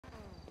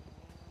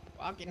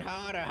Walking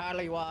hard or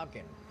hardly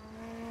walking?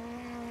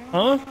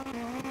 Huh?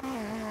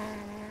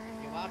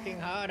 You walking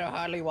hard or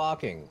hardly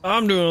walking?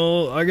 I'm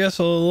doing I guess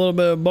a little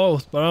bit of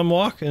both, but I'm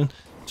walking.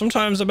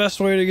 Sometimes the best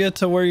way to get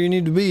to where you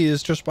need to be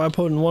is just by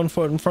putting one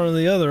foot in front of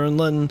the other and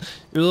letting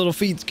your little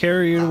feet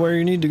carry you to where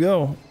you need to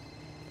go.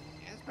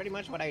 Yeah, that's pretty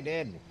much what I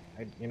did.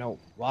 I,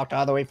 walked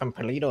all the way from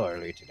Polito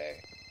early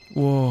today.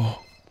 Whoa.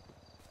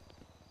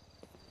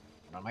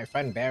 Well, my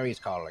friend Barry's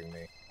calling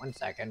me. 1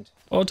 second.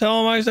 Oh,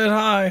 tell him I said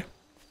hi.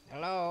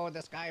 Hello,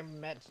 this guy I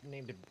met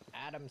named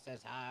Adam says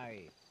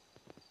hi.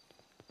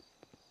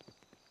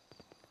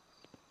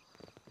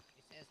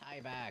 He says hi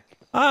back.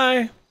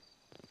 Hi. I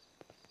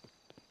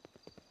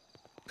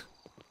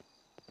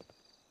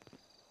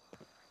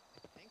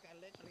think I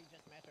literally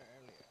just met her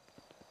earlier.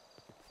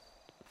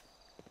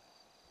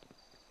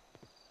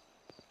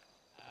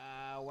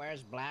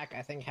 Where's Black?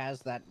 I think has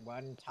that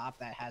one top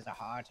that has a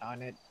heart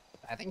on it.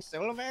 I think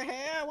silver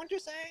hair, wouldn't you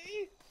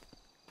say?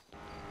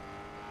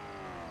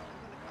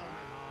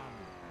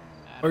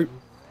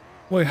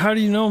 Wait, how do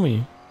you know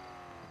me?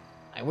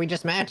 We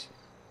just met.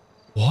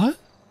 What?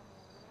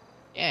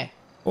 Yeah.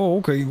 Oh,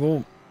 okay.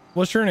 Well,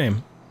 what's your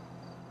name?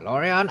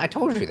 Glorion, I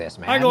told you this,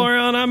 man. Hi,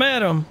 Glorion. I'm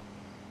Adam.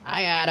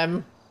 Hi,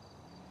 Adam.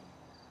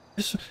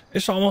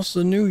 It's almost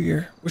the new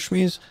year, which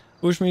means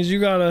you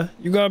gotta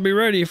be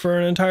ready for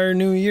an entire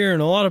new year.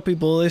 And a lot of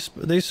people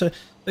they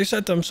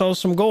set themselves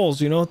some goals,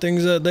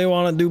 things that they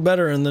want to do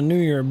better in the new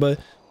year. But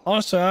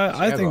honestly,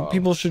 I think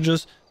people should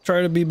just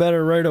try to be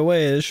better right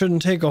away. It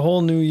shouldn't take a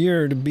whole new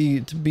year to be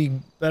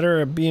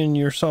better at being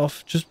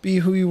yourself. Just be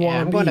who you want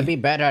to be. I'm going to be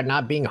better at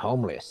not being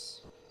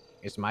homeless.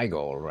 It's my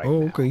goal right now.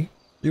 Oh, okay.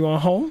 You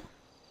want home?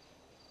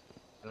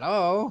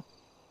 Hello?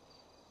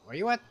 Were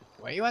you at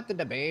the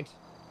debate?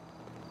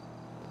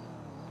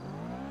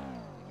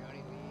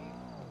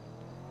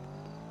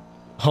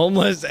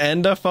 Homeless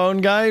and a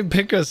phone guy?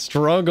 Pick a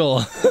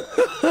struggle.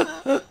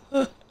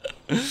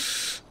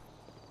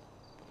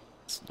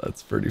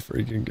 That's pretty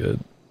freaking good.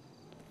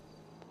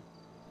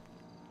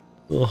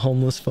 Little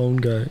homeless phone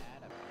guy.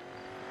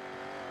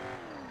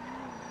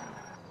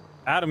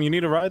 Adam, you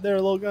need a ride there,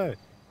 little guy?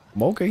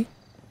 I'm okay.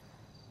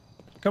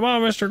 Come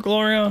on, Mr.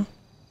 Glorion.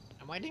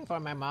 I'm waiting for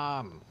my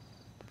mom.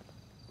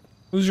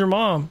 Who's your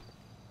mom?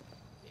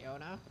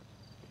 Fiona?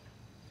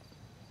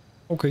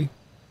 Okay.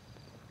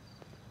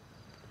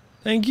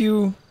 Thank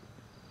you.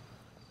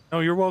 No,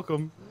 you're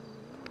welcome.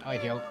 Oh,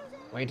 you're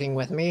waiting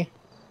with me?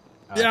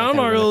 Yeah, I'm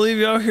not gonna leave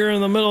you out here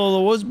in the middle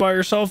of the woods by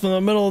yourself in the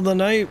middle of the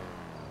night.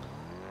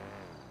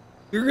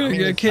 You're gonna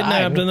get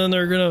kidnapped, and then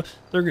you're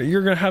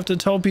gonna have to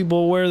tell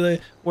people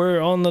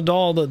where on the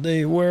doll that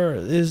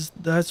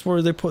that's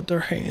where they put their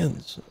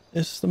hands.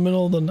 It's the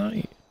middle of the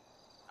night.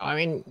 I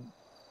mean,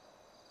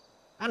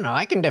 I don't know.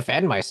 I can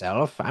defend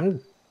myself.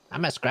 I'm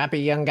a scrappy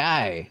young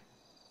guy.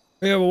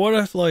 Yeah, but what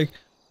if like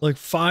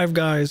 5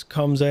 guys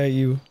comes at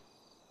you?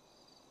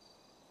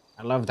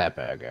 I love that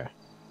burger.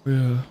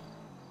 Yeah.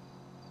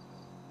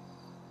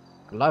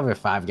 I love if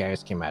 5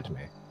 guys came at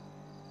me.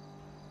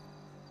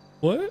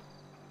 What?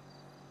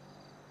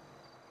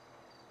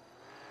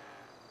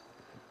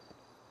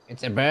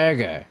 It's a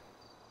burger.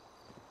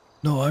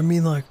 No, I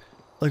mean like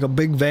a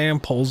big van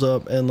pulls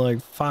up and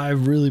like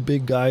 5 really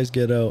big guys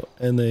get out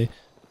and they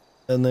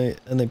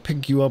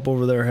pick you up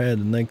over their head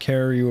and they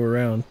carry you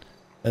around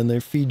and they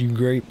feed you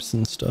grapes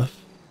and stuff.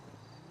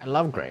 I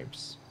love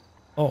grapes.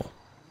 Oh.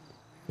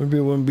 Maybe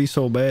it wouldn't be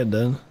so bad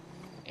then.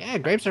 Yeah,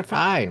 grapes are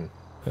fine.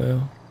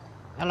 Yeah.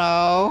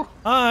 Hello?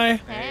 Hi.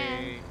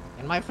 Hey.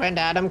 Can my friend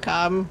Adam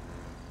come?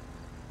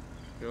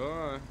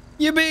 Sure.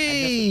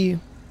 Yippee!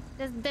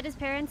 Did his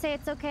parents say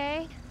it's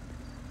okay?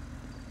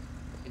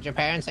 Did your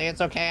parents say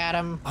it's okay,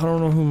 Adam? I don't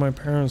know who my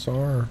parents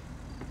are.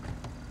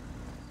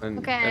 And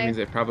Okay. that means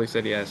they probably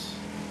said yes.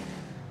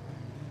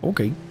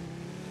 Okay.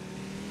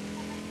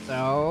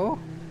 So,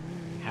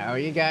 how are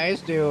you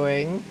guys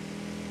doing?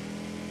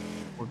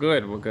 We're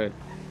good. We're good.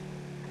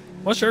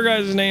 What's your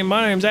guys' name?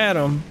 My name's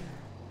Adam.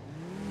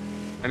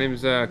 My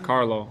name's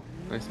Carlo.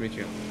 Nice to meet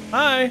you.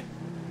 Hi.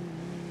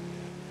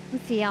 I'm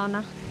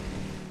Fiona.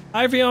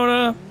 Hi,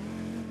 Fiona.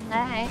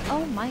 Hey.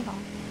 Oh my god.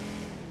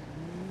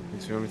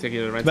 So you want me to take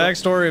you to the rental?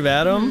 Backstory of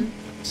Adam.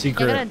 I'm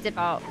Secret. gonna dip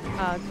out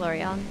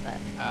Glorion, but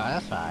Oh,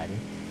 that's fine.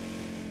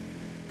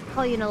 I'll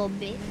call you in a little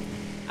bit.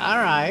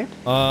 Alright.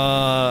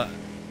 We're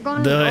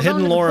going The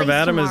hidden lore of place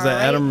Adam is tomorrow,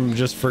 that right? Adam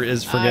just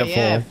is forgetful.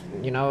 Yeah,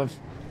 if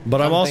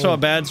But I'm also a something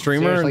bad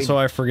streamer, and seriously so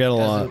I forget a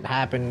lot. doesn't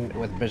happen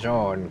with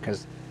Bajon,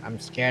 because I'm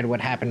scared what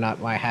happened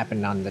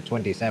on the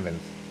 27th.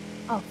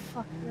 Oh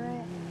fuck, you're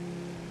right.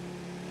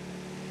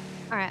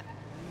 Alright.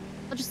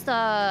 I'll just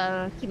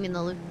keep me in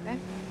the loop, okay?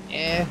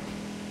 Yeah.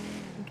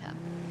 Okay.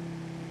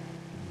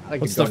 I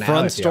like What's to go the now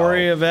front if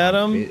story y'all of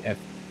Adam? If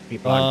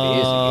people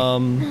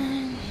aren't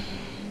busy.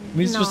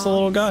 He's just a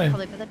little guy.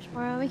 Probably better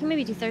tomorrow. We can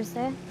maybe do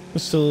Thursday.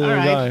 He's still a little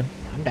Alright. guy.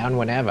 I'm down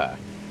whenever.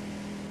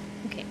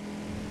 Okay.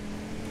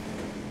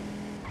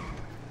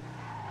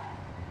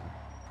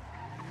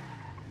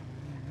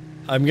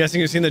 I'm guessing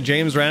you've seen the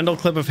James Randall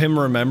clip of him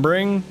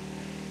remembering.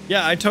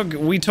 Yeah,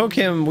 we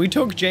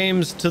took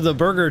James to the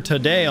burger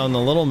today on the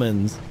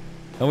Littlemans,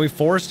 and we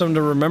forced him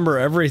to remember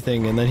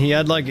everything, and then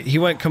he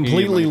went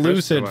completely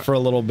lucid for a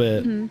little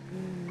bit.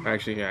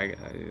 Actually, yeah, I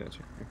got you.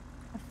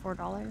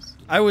 $4.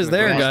 I was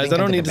there, guys. I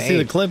don't need to see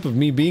the clip of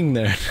me being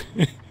there.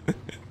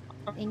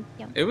 Thank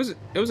you. It was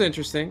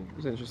interesting. It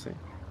was interesting.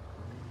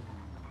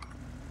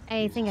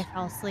 I think I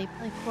fell asleep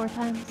like 4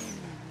 times.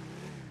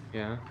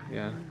 Yeah,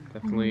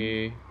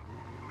 definitely.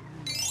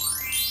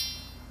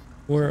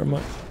 Where am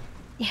I?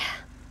 Yeah.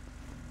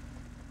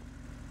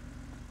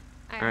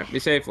 All right, be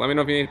safe. Let me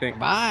know if you need anything.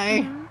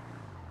 Bye.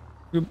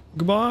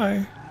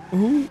 Goodbye.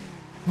 Who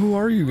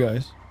are you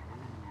guys?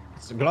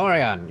 It's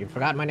Glorion. You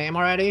forgot my name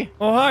already?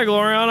 Oh, hi,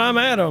 Glorion. I'm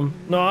Adam.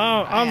 No,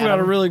 I've got a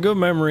Adam. really good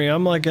memory.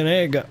 I'm like an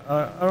egg.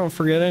 I don't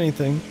forget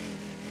anything.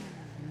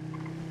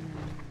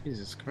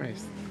 Jesus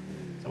Christ.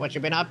 So what you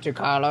been up to,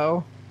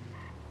 Carlo?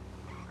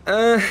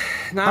 Not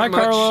Hi,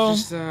 much. Carlo.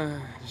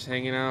 Just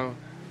hanging out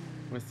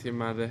with your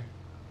mother.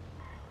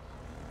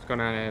 What's going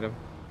on, Adam?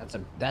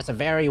 That's a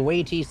very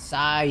weighty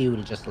sigh you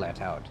just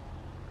let out.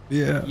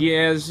 Yeah.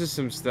 Yeah, there's just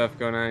some stuff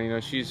going on. You know,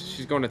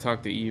 she's going to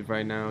talk to Eve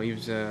right now.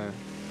 Eve's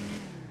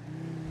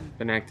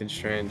been acting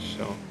strange,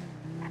 so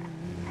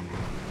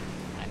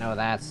I know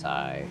that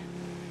sigh.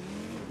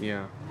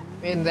 yeah.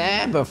 Been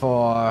there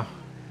before.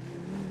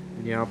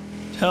 Yep.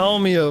 Tell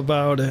me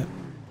about it.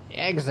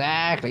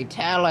 Exactly.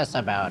 Tell us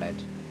about it.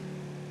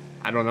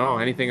 I don't know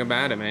anything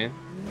about it, man.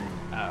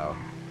 Oh.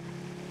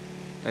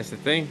 That's the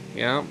thing.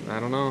 Yeah, I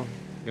don't know.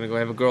 Gonna go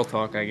have a girl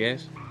talk, I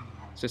guess.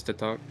 Sister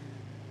talk.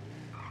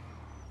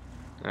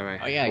 All right.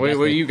 Oh, yeah, I Where guess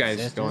are they- you guys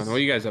sisters. going? What are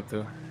you guys up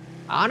to?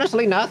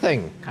 Honestly,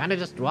 nothing. Kind of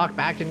just walked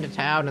back into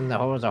town and there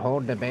was a whole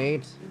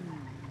debate.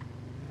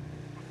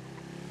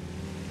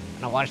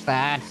 Gonna watch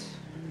that.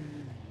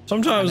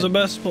 Sometimes the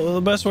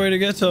best way to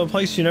get to a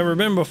place you've never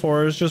been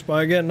before is just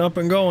by getting up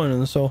and going,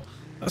 and so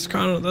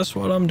that's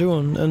what I'm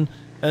doing.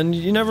 And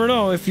you never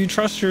know, if you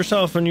trust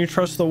yourself and you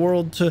trust the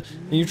world and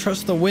you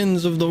trust the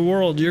winds of the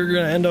world, you're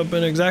gonna end up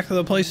in exactly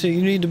the place that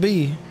you need to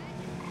be.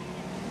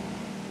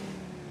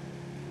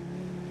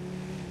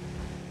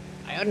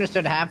 I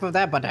understood half of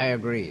that, but I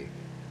agree.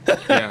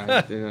 Yeah,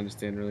 I didn't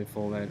understand really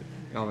all that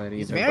either.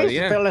 He's but very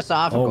yeah.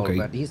 philosophical, Okay.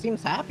 but he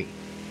seems happy.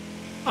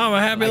 I'm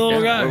a happy Like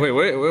little that. guy. Wait,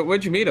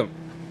 where'd you meet him?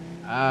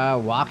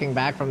 Walking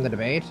back from the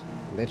debate,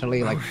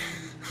 literally like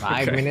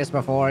 5 Okay. minutes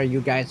before you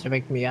guys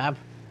picked me up.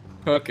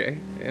 Okay,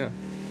 yeah.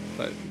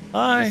 But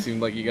Hi. it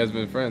seemed like you guys have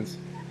been friends.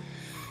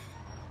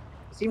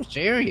 Seems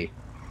cheery.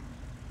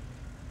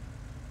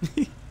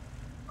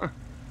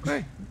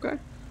 Okay.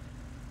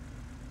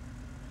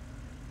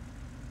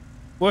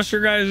 What's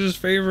your guys'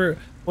 favorite?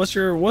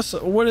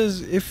 What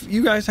is, if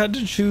you guys had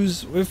to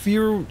choose, if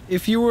you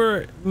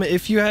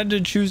had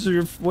to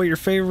choose what your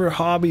favorite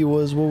hobby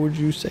was, what would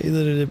you say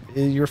that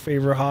your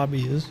favorite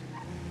hobby is?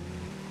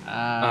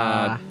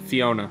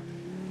 Fiona.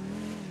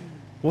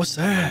 What's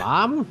that?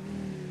 Mom?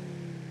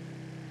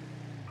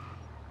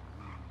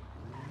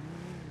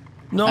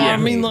 No, Yeah. I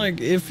mean, like,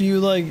 if you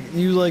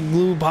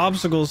glue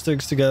popsicle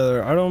sticks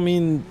together. I don't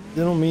mean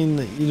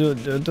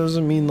that it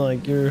doesn't mean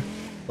like you're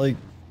like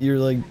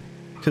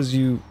because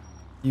you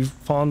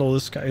fondle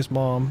this guy's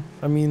mom.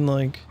 I mean,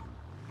 like,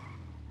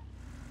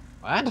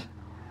 What?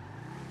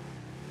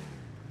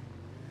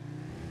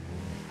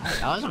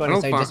 I was going to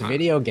don't say fi- just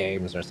video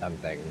games or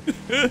something.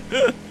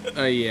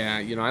 Yeah,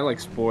 you know, I like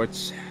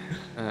sports.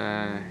 Oh,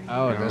 you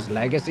know, there's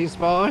legacy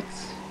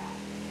sports?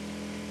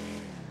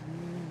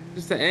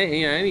 just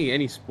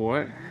any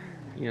sport,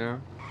 you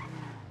know.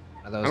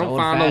 Are those I don't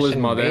fondle his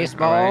old-fashioned mother,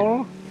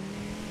 baseball?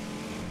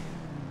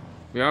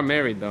 We are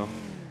married though.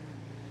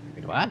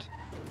 Wait, what?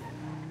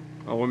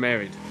 Oh, we're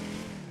married.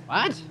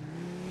 What?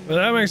 well,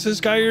 that makes this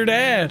guy your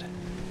dad.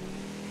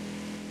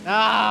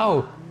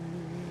 No!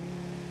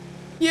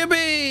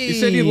 Yippee! You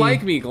said you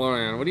like me,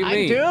 Glorian. What do you I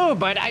mean? do,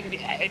 but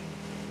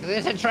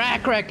there's a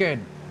track record.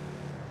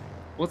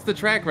 What's the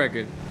track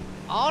record?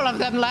 All of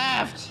them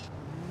left.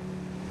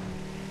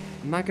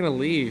 I'm not gonna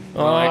leave.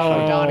 Oh,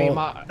 actually,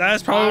 Donnie,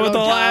 that's probably what the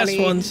Marlo, last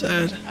Johnny, one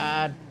said.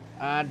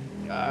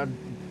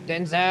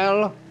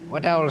 Denzel.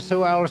 What else?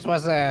 Who else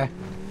was there?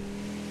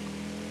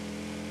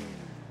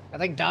 I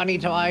think Donnie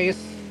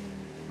twice.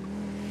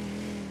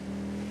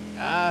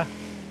 I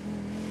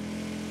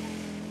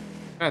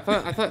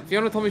thought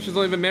Fiona told me she's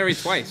only been married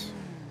twice.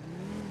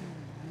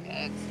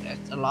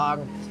 It's a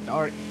long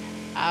story.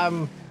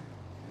 How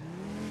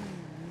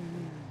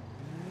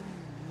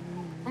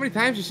many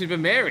times has she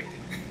been married?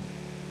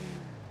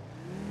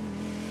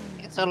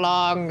 It's a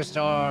long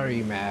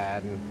story,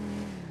 man.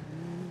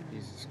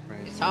 Jesus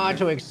Christ. It's hard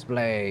to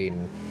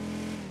explain.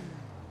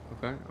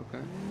 Okay.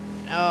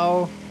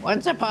 No,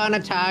 once upon a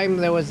time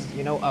there was,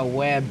 a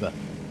web of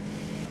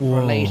Whoa.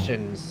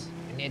 relations,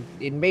 and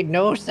it made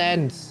no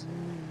sense.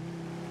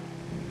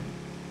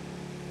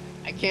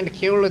 I can't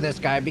kill this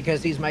guy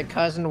because he's my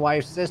cousin,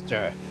 wife's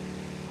sister,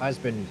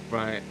 husband.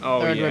 Right. Oh,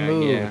 Third yeah,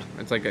 removed. yeah.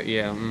 It's like I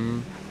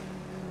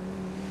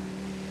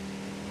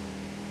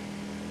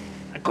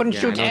couldn't Yeah,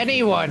 I shoot know what you're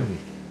anyone.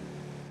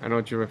 I know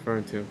what you're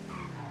referring to.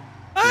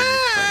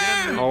 Ah!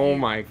 crap! Oh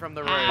my. From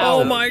the road.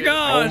 Ow. Oh my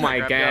god! Oh my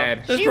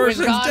god. This She was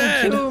person's gone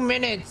dead. 2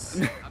 minutes.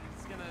 I'm just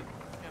gonna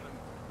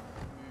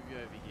move you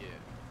over here.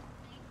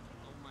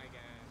 Oh my god.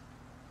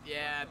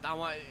 Yeah, that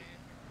one.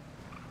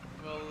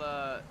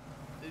 Well,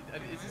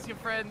 is this your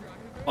friend?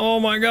 Oh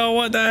my god,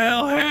 what the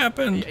hell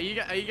happened? Are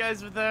you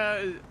guys with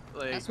her?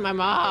 Like, That's my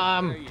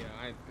mom.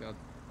 Yeah,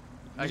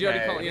 did you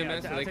already call Okay.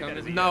 EMS? Are they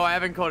coming? no, I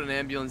haven't called an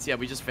ambulance yet.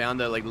 We just found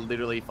her like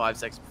literally 5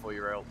 seconds before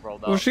you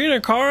rolled up. Was she in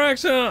a car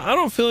accident? I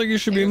don't feel like you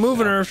should be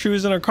moving her if she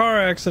was in a car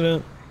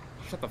accident.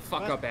 Shut the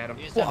fuck up, Adam.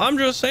 Well, I'm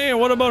just saying,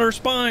 what about her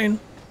spine?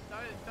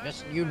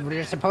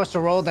 You're supposed to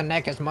roll the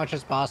neck as much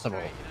as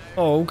possible.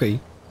 Oh, okay.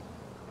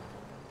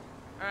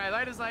 All right,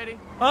 laters, lady.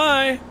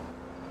 Hi.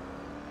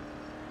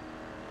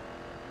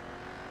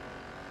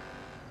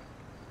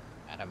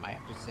 Adam, I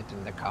have to sit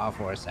in the car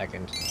for a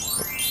second.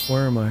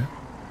 Where am I?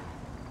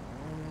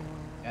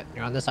 Yeah,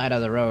 you're on the side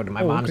of the road.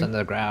 My Oh, mom's okay. on the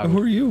Who ground.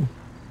 are you?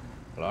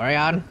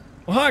 Glorion,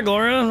 Well, hi,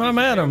 Gloria. I'm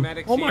Adam.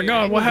 Oh my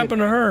god, what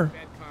happened to her?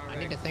 I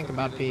need to think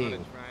about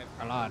peeing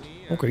a lot.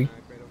 Okay.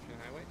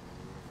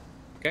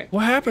 Okay.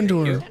 What happened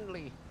to her?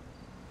 Instantly.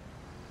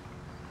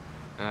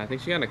 I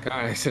think she got in a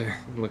car accident.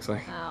 It looks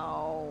like.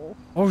 Ow.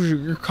 Oh,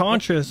 you're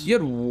conscious. You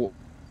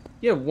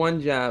had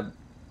one job.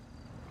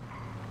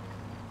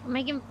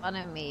 Making fun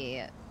of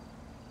me.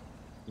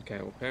 Okay,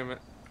 well, paramedic.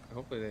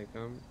 Hopefully they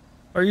come.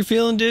 Are you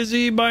feeling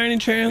dizzy by any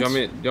Do chance?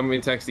 you want me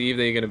to text Eve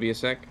that you're gonna be a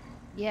sec?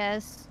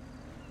 Yes.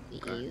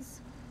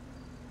 Please.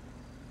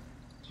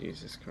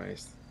 Jesus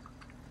Christ.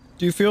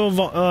 Do you feel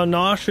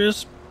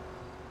nauseous?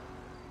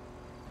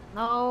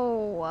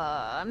 No,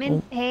 I'm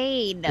in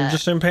pain. You're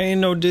just in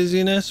pain, no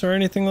dizziness or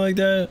anything like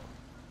that?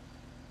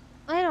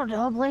 I don't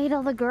know, I'm laid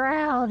on the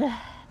ground.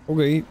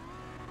 Okay.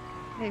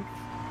 Like,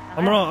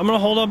 I'm gonna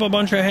hold up a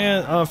bunch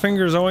of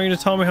fingers. I want you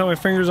to tell me how many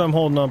fingers I'm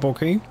holding up,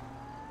 okay?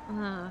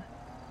 I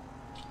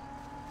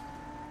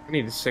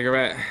need a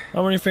cigarette.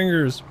 How many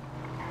fingers?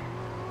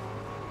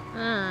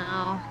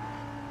 Oh.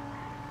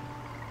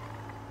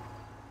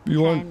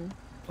 You want? 10.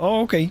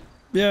 Oh, okay.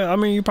 Yeah, I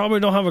mean, you probably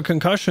don't have a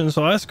concussion,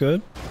 so that's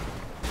good.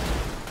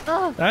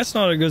 Oh, That's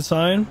not a good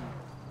sign.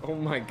 Oh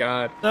my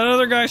god. That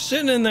other guy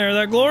sitting in there,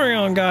 that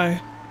Glorion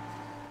guy.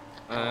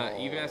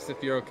 Eve asked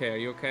if you're okay. Are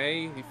you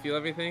okay? You feel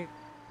everything?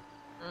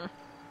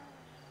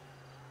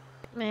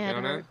 man, it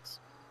Fiona? hurts.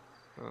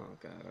 Oh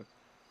god.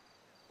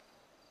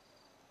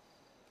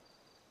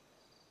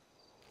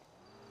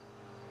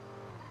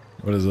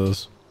 What is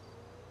this?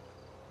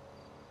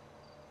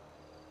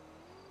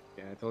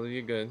 Yeah, I told you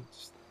you're good.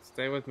 Just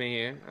stay with me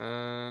here.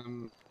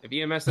 If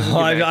EMS doesn't Oh,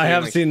 get back to you I in,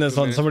 have like, seen 2 this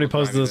one. minutes, Somebody we'll drive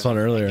posted you this there. one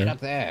Get earlier. up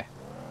there.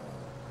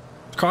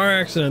 Car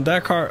accident. A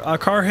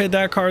car hit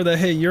that car that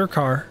hit your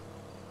car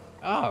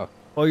Oh,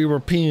 while you were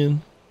peeing.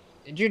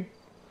 did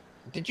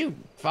you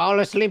fall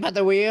asleep at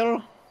the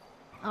wheel?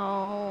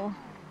 Oh.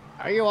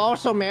 Are you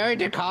also married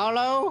to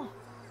Carlo?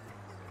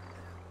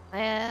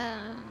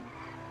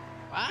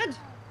 What?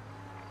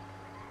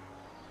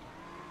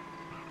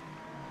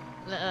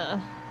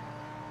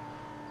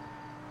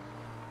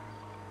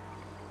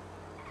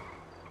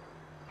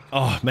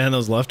 Oh man,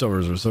 those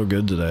leftovers were so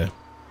good today.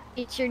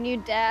 It's your new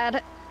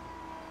dad.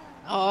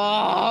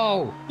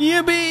 Oh,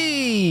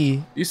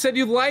 Yippee! You said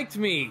you liked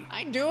me.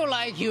 I do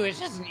like you. It's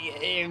just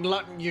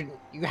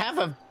you have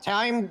a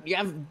time.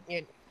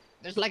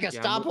 There's like a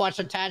Yeah, stopwatch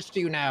attached to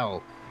you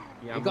now.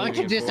 Yeah, You're I'm going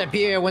to leaving in 4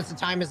 disappear once the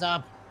time is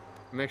up.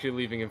 I'm actually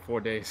leaving in 4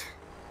 days.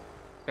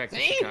 Back to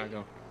See?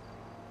 Chicago.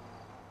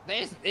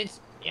 It's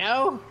you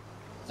know,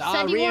 it's all a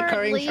Said you weren't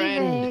reoccurring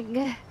trend.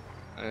 leaving.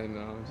 I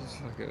know. I'm just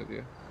fucking with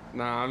you.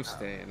 Nah, I'm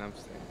staying. I'm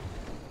staying.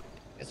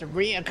 It's a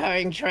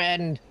reoccurring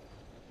trend.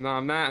 No,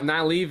 I'm not. I'm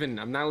not leaving.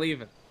 I'm not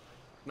leaving.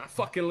 I'm not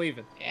fucking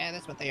leaving. Yeah,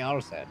 that's what they all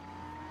said.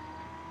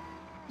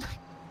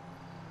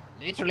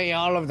 Literally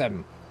all of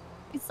them.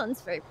 My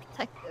son's very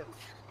protective.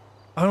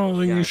 I don't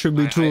think you should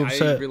be too I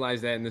upset.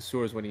 realized that in the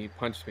sewers when he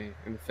punched me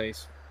in the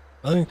face.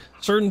 I think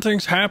certain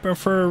things happen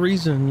for a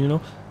reason, you know.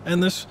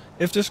 And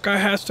if this guy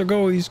has to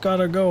go, he's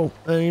gotta go.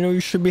 And you know, you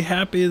should be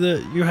happy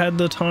that you had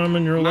the time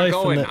in your I'm not life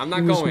going. and that I'm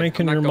not he was going.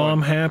 making I'm your not mom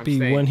going. I'm happy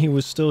staying. when he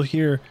was still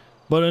here.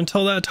 But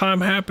until that time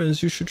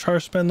happens, you should try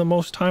to spend the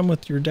most time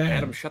with your dad.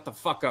 Adam, shut the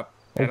fuck up.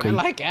 Adam, Okay. I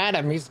like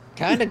Adam. He's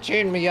kind of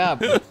cheering me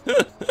up.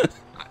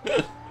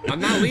 I'm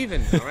not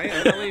leaving. All right,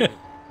 I'm not leaving.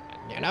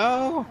 You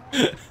know,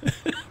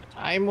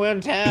 time will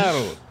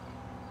tell.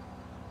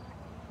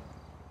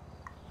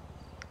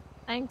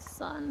 Thanks,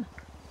 son.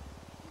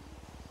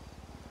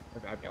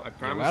 I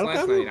promised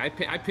last welcome. night.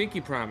 I pinky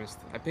promised.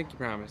 I pinky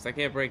promised. I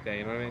can't break that.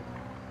 You know what I mean?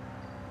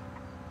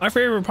 My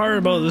favorite part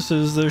about this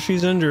is that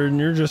she's injured and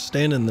you're just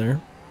standing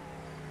there.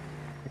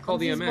 I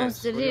called What's he EMS.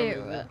 supposed to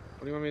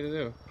What do you want me to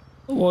do?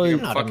 Well, You're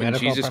not a Fucking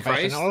medical Jesus Christ.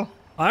 professional.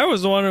 I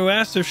was the one who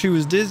asked if she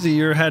was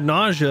dizzy or had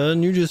nausea,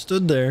 and you just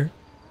stood there.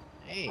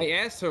 I Hey,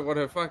 asked her what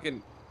her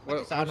fucking what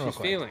just on real she's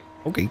quick. feeling.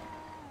 Okay.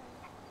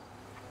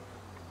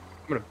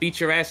 I'm gonna beat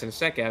your ass in a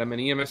sec, Adam, and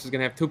EMS is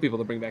gonna have 2 people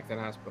to bring back to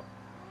the hospital.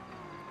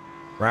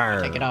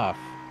 take it off.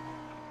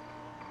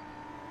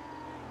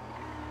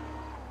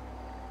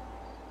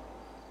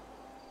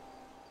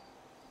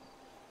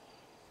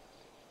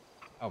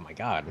 Oh my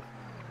god.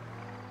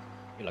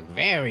 You look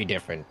very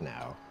different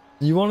now.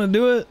 You want to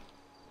do it?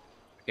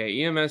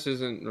 Okay, EMS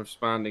isn't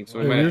responding, so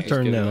we Yeah, might your have to just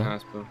turn get to the now.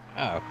 hospital.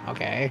 Oh,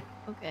 okay.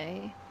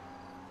 Okay.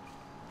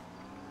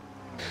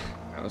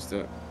 Alright, let's do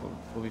it.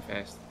 We'll be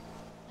fast.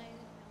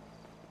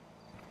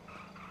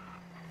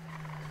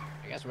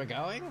 I guess we're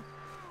going? I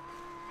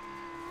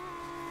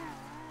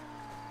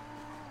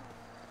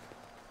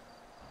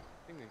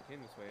think they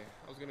came this way.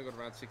 I was gonna go to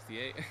Route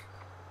 68. Where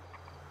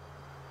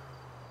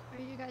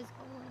are you guys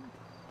going?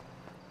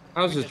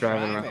 I was We're just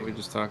driving around. driving. We were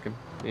just talking.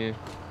 Yeah.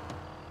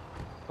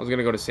 I was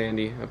gonna go to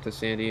Sandy, up to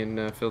Sandy,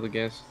 and fill the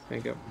gas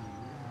tank up.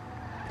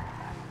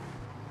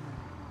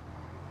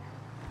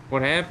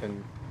 What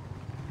happened?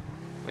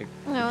 Like,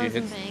 I did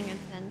you wasn't hit? paying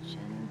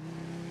attention.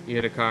 You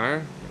hit a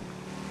car?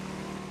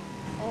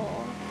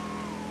 Oh,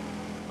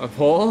 A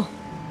pole?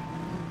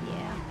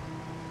 yeah.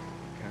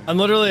 I'm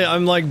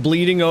like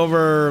bleeding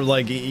over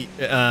like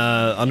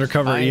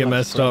undercover Spine looks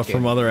EMS stuff crooked.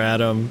 from other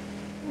Adam.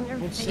 Your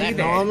Is face that is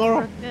normal?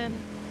 crooked.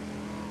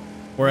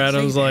 Where Let's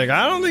Adam's see. like,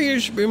 I don't think you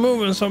should be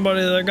moving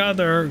somebody that got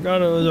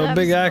a I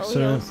big have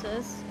accident.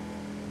 scoliosis.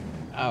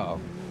 Oh.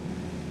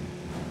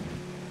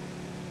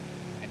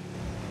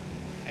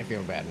 I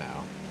feel bad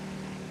now.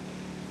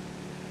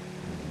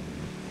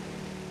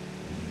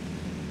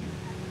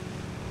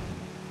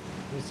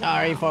 I'm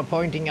sorry for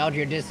pointing out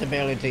your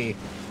disability.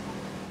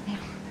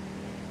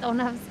 Don't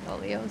have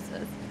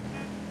scoliosis.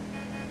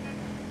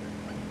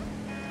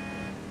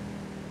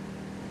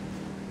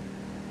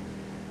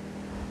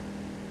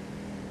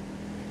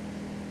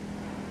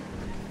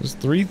 There's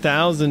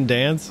 3,000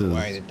 dances.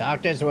 Why, the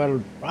doctors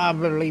will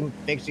probably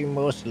fix you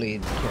mostly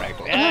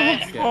correctly.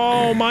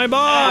 Oh, my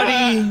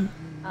body!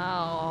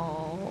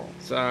 Oh.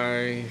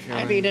 Sorry.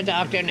 I need a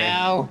doctor Okay.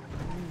 now.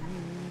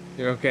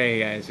 You're okay,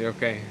 guys. You're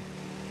okay.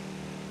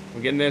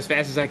 I'm getting there as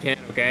fast as I can,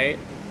 okay?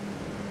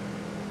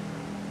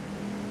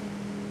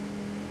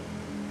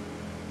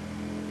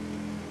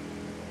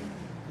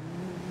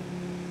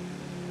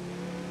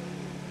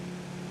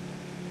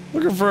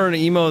 Looking for an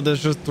emote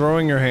that's just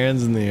throwing your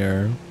hands in the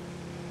air.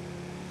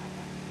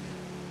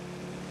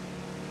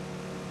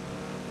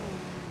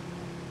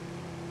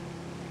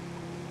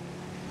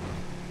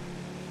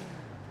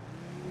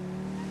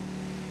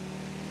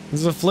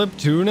 Is it flip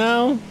 2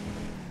 now?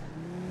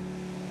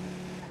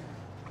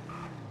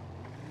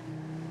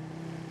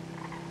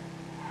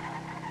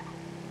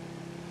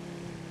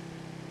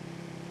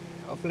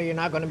 Hopefully you're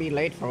not going to be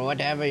late for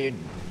whatever you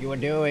were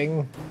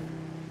doing.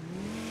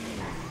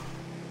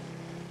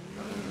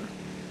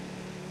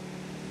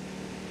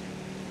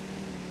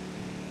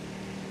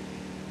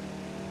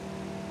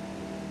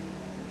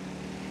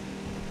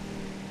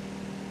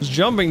 It's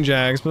jumping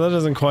jacks, but that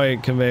doesn't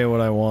quite convey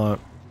what I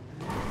want.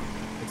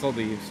 It's all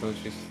Eve, so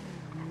she's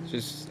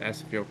just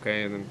asked if you're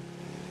okay, and then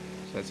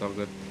so that's all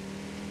good.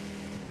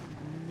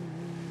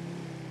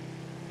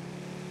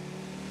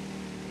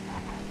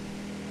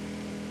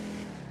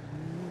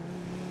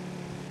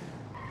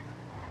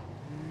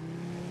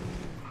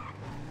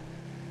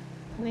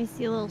 And I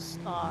see little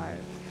stars.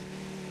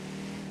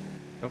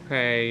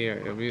 Okay,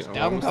 it'll be, I'm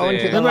Don't almost go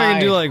into there. the Maybe I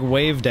can do light. like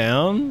wave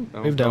down.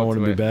 Don't Wave go down to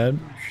wouldn't be it. bad.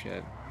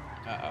 Shit.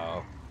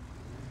 Uh-oh.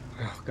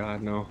 Oh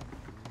god, no.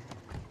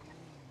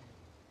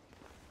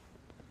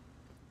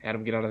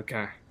 Adam, get out of the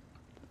car.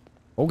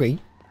 Okay.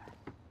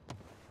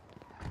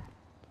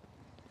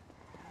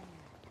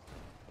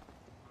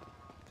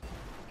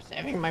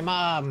 Saving my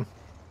mom.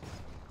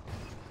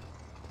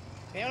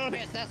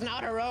 Elvis, that's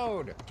not a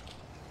road.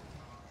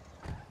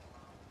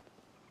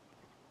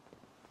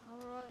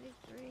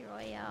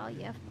 Royale,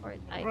 yeah,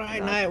 Fortnite.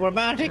 Right, night. We're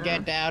about to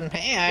get down.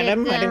 Hey,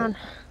 Adam. Get I didn't- down.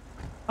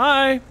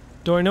 Hi.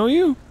 Do I know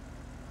you?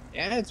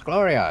 Yeah, it's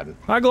Glorion.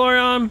 Hi,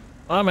 Glorion.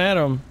 I'm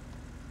Adam.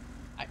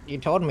 You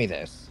told me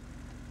this.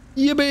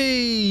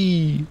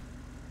 Yippee!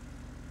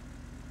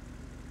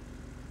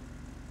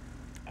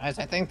 Guys,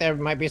 I think there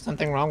might be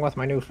something wrong with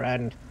my new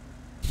friend.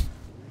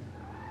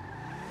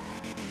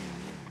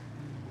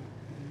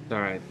 It's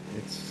alright.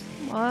 It's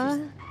What?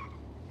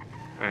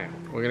 alright.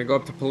 We're gonna go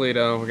up to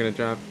Polito. We're gonna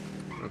drop.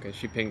 Okay,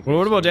 she pinged. Well,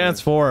 what me, about so we're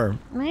dance 4?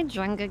 Am I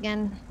drunk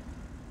again?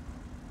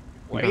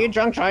 Were you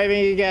drunk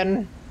driving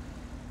again?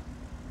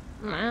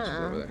 gonna- she's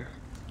over there.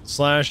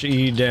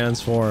 /E dance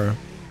 4.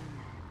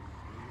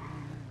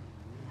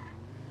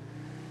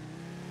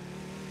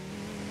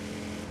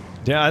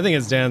 Yeah, I think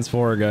it's dance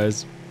 4,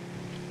 guys.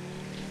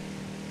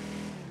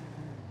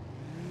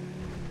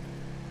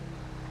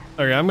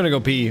 Okay, I'm gonna go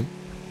pee.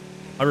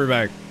 I'll be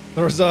back.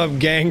 What's up,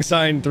 gang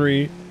sign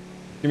 3?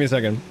 Give me a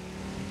second.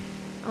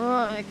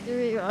 Oh,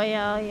 Victory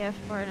Royale, yeah,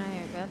 Fortnite,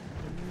 you're good.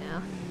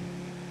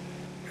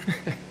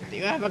 Yeah. Do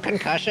you have a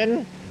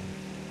concussion?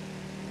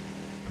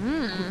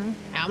 Hmm.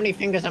 How many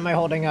fingers am I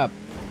holding up?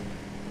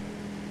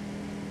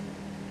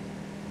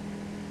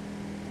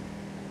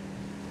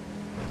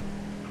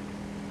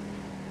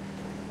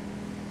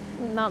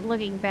 Not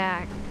looking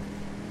back.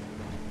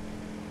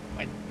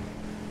 But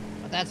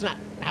that's not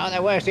how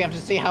that works. You have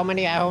to see how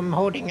many I'm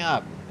holding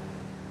up.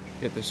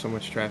 Shit, there's so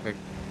much traffic.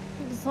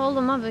 Just hold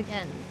them up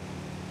again.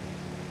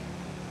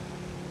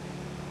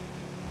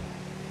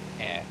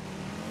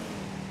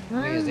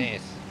 What is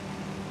this?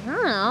 I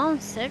don't know,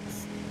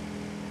 6.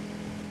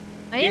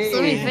 I have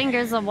so many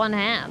fingers on one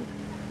hand.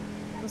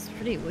 That's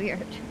pretty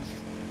weird.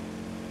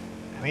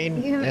 I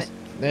mean, You-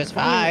 there's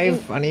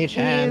 5 on each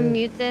You hand.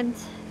 mutant?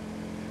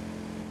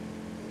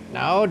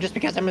 No, just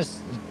because I'm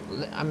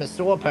a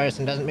sewer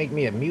person doesn't make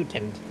me a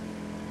mutant.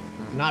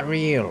 Not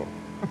real.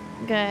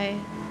 Okay.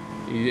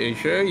 You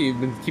sure? You've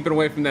been keeping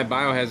away from that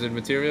biohazard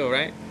material,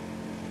 right?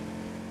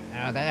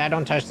 No, I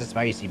don't touch the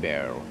spicy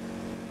barrel.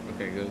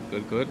 Okay,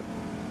 good.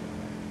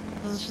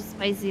 This is just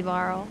spicy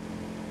barrel.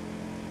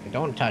 I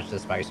don't touch the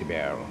spicy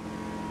barrel.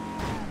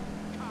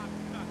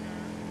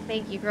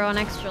 Make you grow an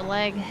extra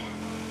leg.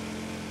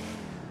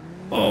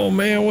 Oh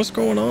man, what's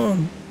going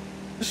on?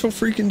 It's so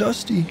freaking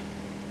dusty.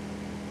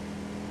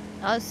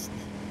 Dust.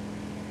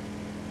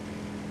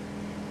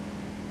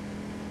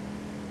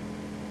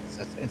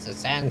 It's a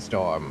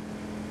sandstorm.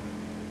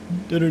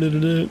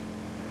 Da-da-da-da-da.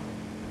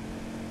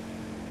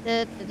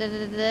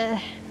 Da-da-da-da-da.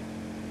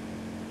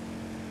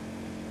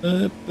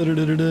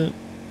 Da-da-da-da-da.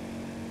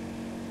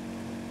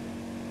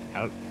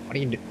 What are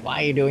you?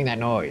 Why are you doing that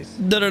noise?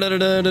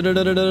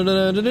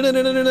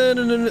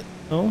 Da-da-da-da-da-da-da-da-da-da-da-da-da-da-da-da.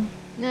 Oh,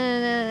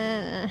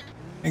 Na-na-na-na-na.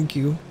 thank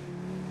you.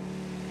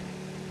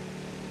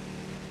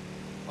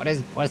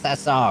 What's that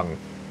song?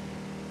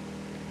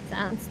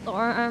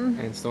 Sandstorm.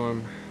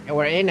 Sandstorm. Yeah,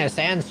 we're in a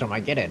sandstorm. I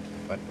get it,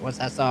 but what's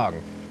that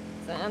song?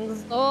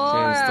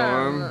 Sandstorm.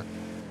 Sandstorm.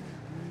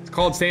 It's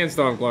called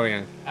Sandstorm,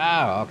 Glorian.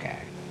 Oh, okay.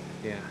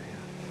 Yeah.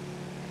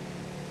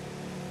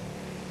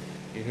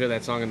 You hear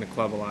that song in the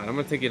club a lot. I'm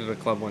gonna take you to the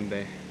club one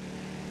day.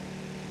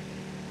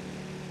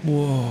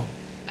 Whoa.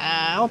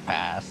 I'll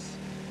pass.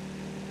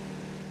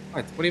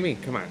 What? What do you mean?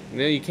 Come on.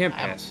 No, you can't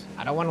pass.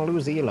 I don't want to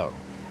lose Elo.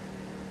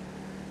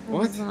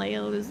 What? Doesn't like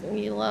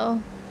losing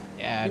Elo.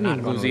 Yeah, What do you not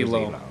mean gonna lose lose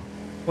Elo? Elo.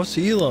 What's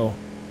Elo?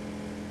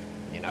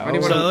 You Why do you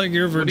Is know, that wanna- like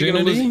your What are you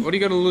gonna virginity? lose? What are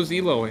you gonna lose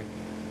Elo in?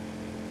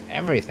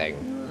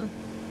 everything.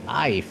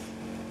 Life.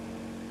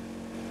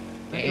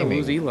 You're gonna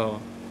lose Gaming.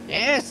 Elo.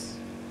 Yes.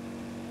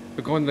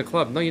 We're going to the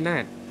club. No, you're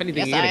not. If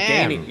anything, Yes, you're I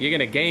gonna gain. am. You're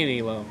gonna gain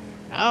Elo.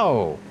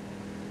 No.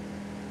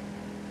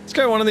 This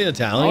guy one of the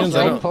Italians?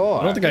 Also I don't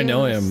poor. think I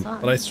know You're the him, son.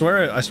 but I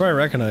swear I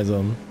recognize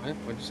him. What?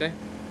 What'd you say?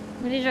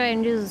 What did you try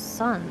and do to the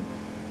sun?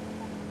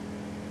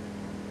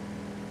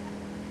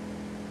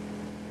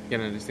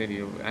 Can't understand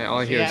you. All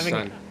I She hear is having-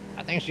 sun.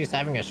 I think she's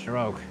having a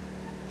stroke.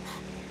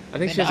 I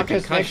think The she has a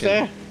doctors fix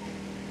concussion. her?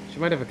 She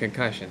might have a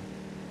concussion.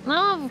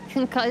 No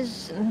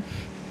concussion.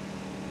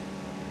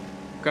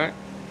 Okay.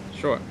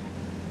 Sure.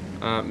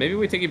 Maybe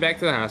we take you back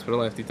to the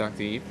hospital after you talk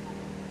to Eve.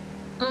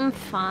 I'm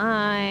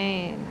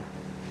fine.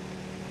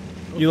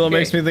 Elo Okay.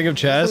 makes me think of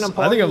chess. an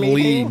I think of important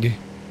meeting? League.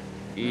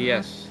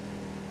 Yes.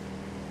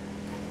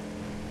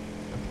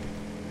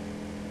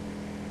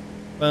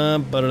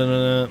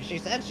 Ba-da-da-da. She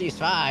said she's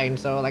fine,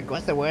 so like,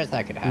 what's the worst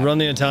that could happen? Run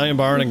the Italian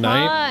bar and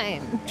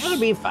ignite. Fine. It'll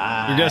be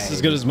fine. Your guess is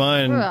as good as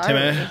mine, Where are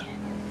Timmy.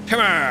 we? Come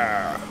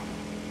on.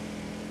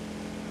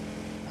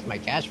 That's my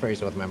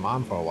catchphrase with my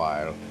mom for a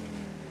while.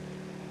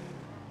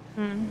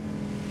 Hmm.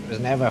 It was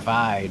never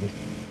fine.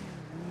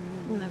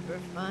 Never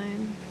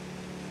fine.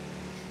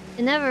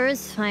 It never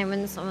is fine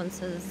when someone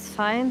says it's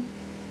fine.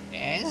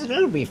 Yes,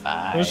 it'll be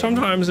fine. Well,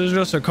 sometimes it's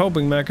just a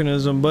coping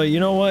mechanism, but you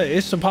know what?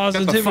 It's a Shut the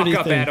positivity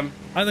fuck up, thing. Adam.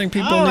 I think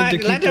people All need right, to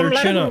keep let their him-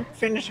 let chin him up.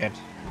 Finish it.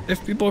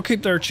 If people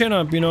keep their chin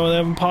up, you know, they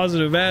have a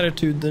positive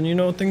attitude, then you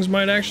know things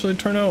might actually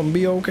turn out and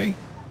be okay.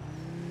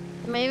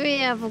 Maybe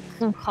I have a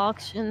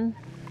concoction.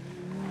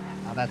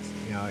 Now that's,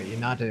 you know, you're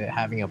not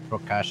having a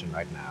percussion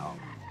right now.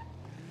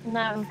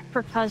 Not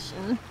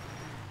percussion.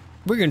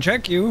 We can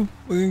check you.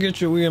 We can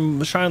get you. We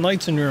can shine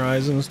lights in your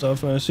eyes and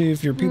stuff, and see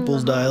if your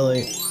pupils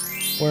dilate.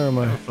 Where am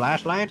I?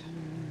 Flashlight?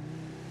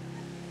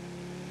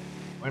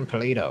 We're in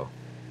Polito.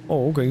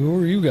 Oh, okay.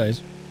 Who are you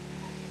guys?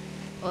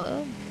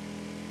 What?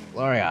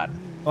 Glorion.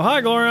 Oh,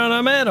 hi, Glorion.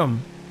 I'm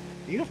Adam.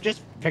 You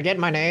just forget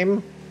my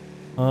name?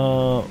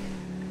 Uh,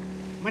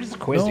 Might just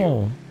quiz you.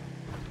 no.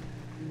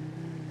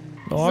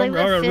 It's No, like I the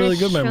got really fish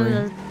good from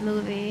memory. the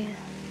movie.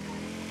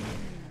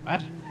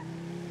 What?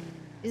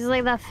 He's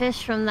like that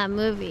fish from that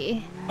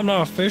movie. I'm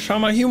not a fish.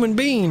 I'm a human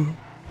being.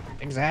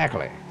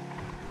 Exactly.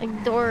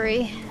 Like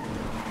Dory.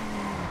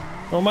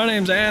 Well, my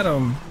name's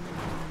Adam.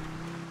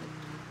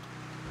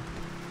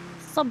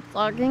 Stop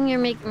talking, you're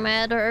making my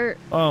head hurt.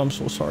 Oh, I'm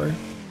so sorry.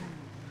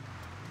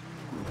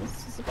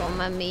 This is about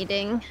my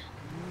meeting.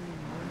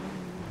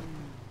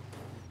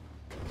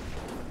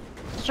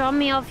 Drop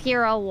me off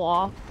here, I'll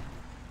walk.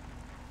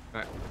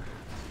 Alright.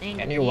 Thank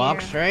Can you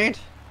walk you. straight?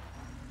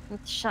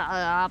 Shut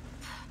up.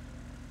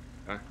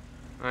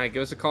 Alright,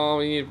 give us a call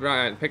when you need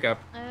Ryan. Pick up.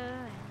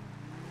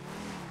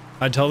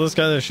 I tell this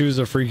guy that she was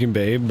a freaking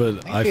babe,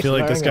 but I she's feel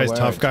like this slurring guy's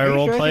her tough words. guy Are you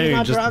role sure play. she's He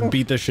not just drunk?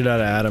 beat the shit out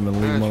of Adam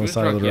and leave him She on the was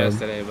side of drunk the road.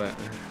 yesterday, but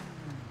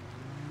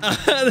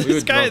this We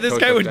would guy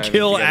drunk would toast up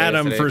kill together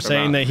Adam yesterday for for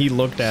saying about that he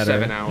looked at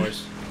 7 her.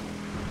 hours.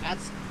 That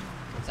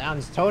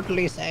sounds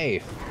totally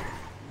safe.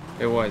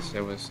 It was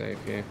safe,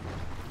 yeah.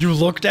 You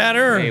looked at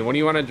her? Hey, when do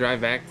you want to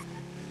drive back?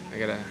 I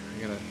gotta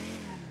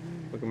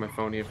look at my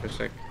phone here for a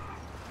sec.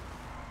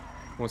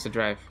 Who wants to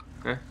drive?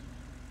 Huh?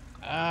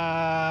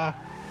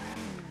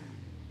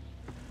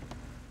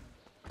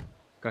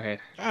 Go ahead.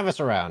 Drive us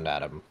around,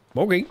 Adam.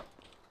 Okay.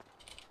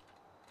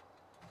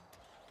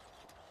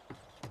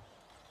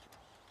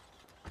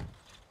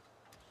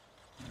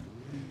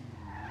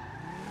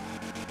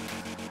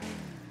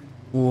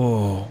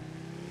 Whoa.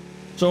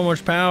 So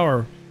much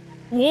power.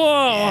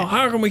 Whoa. Yeah.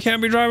 How come we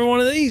can't be driving one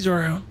of these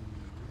around?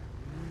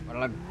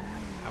 Well, I'm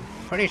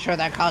pretty sure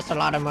that costs a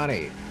lot of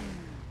money.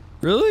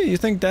 Really? You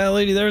think that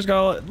lady there's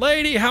got a...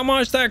 Lady, how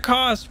much that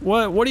cost?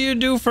 What do you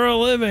do for a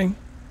living?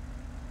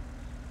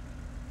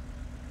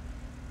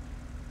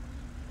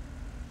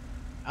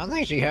 I don't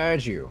think she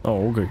heard you.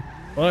 Oh, okay.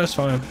 Well, that's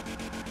fine.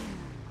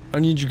 I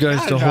need you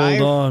guys to drive.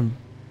 hold on.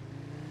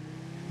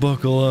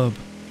 Buckle up.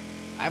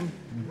 I'm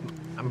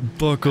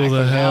Buckle the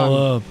backing hell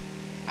down. up.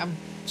 I'm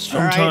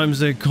Sometimes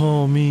they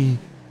call me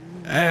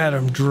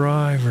Adam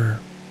Driver.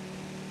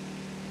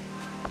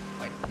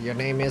 Wait, your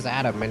name is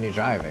Adam and you're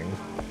driving.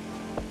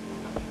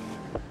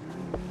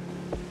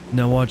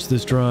 Now watch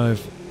this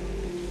drive.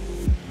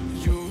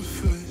 Your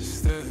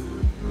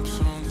footsteps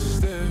on the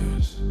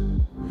stairs.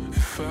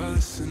 If I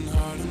listen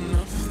hard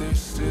enough, they're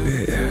still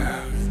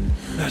Yeah.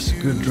 That's a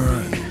good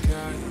drive.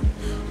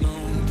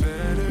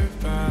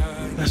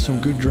 That's some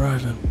good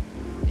driving.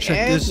 Check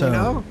Yeah, this you out.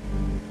 know?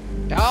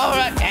 Oh,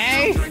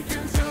 hey!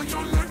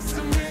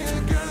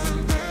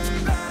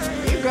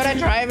 You good at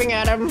driving,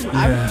 Adam?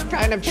 Yeah, I'm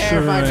kind of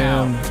terrified sure I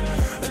now. am.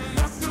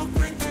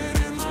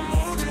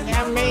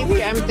 Yeah,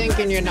 maybe I'm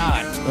thinking you're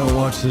not. Oh,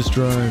 watch this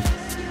drive.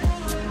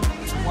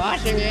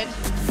 Watching it.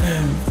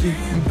 Empty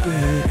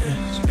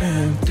beds,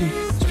 empty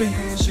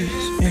spaces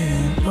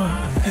in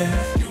my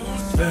head.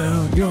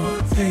 Found your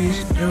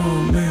face,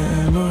 your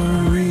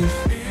memories.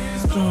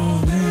 All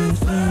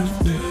this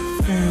empty,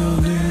 feel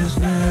this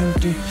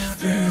empty,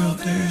 feel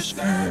this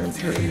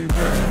empty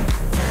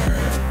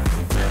bed.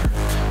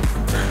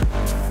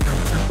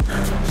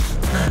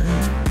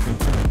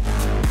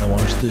 Now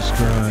watch this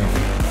drive.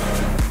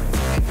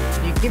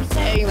 You keep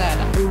saying that.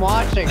 I'm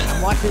watching.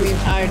 I'm watching the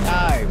entire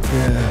time.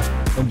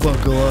 Yeah, now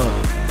buckle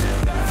up.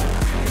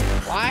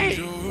 Why?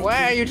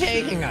 Where are you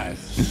taking us?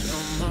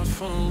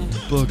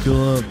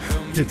 Buckle up,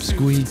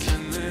 pipsqueak.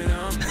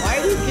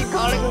 Why do you keep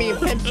calling me a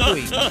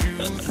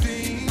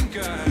pipsqueak?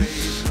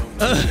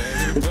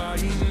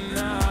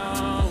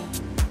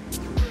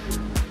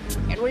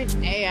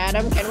 Hey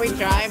Adam, can we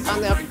drive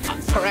on the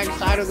correct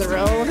side of the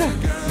road?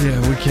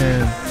 Yeah, we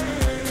can.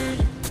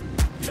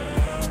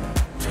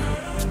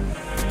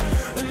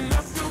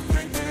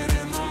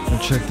 Now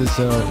check this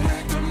out.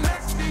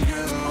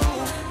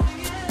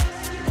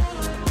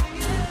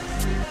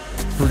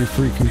 Pretty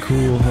freaking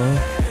cool,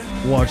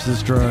 huh? Watch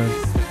this drive.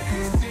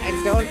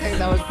 I don't think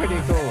that was pretty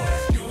cool.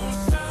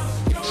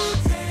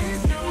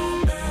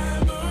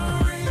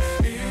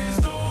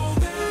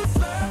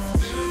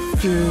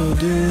 Fill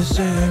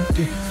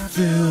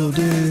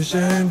this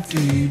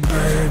empty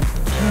bed.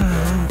 I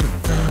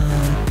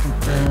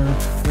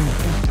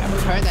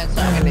haven't heard that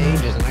song in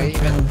ages, and I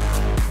even...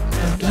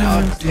 No,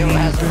 it still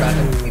hasn't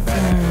gotten any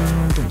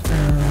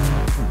better.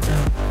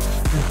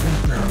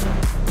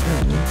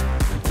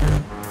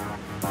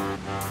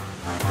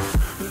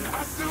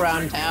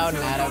 Around town,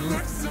 Adam.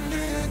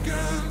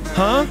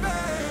 Huh?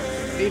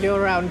 What do you do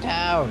around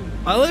town?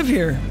 I live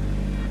here.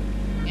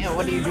 Yeah,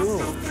 what do you do?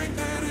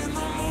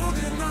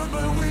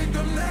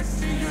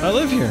 I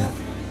live here.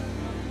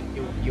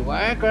 You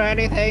work or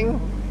anything?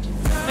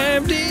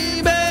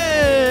 Empty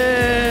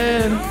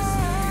bed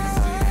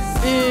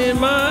in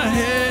my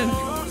head.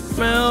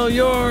 Smell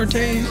your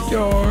taste,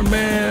 your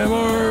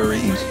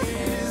memories.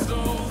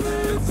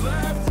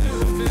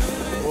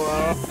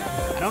 Well,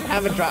 I don't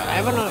have a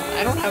I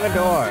don't have a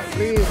door.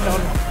 Please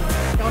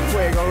don't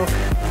wiggle.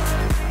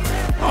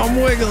 I'm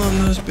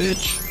wiggling this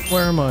bitch.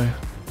 Where am I?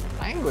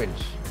 Language.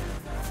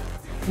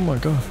 Oh my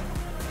god.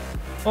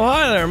 Oh,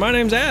 hi there. My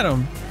name's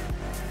Adam.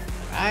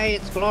 Hi,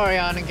 it's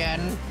Glorion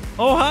again.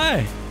 Oh,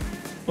 hi.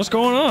 What's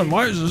going on?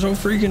 Why is it so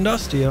freaking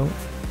dusty out?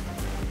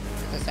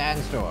 It's a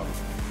sandstorm.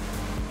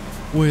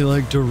 Wait,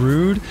 like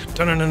Darude?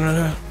 Dun dun dun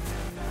dun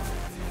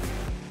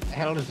The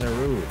hell is the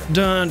rude?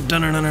 dun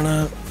dun dun dun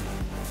dun.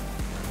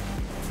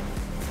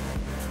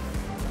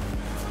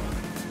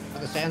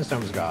 The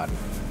sandstorm's gone.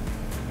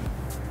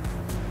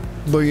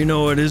 But you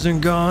know what isn't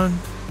gone?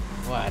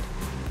 What?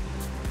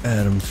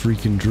 Adam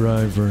freaking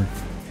Driver.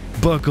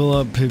 Buckle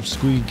up,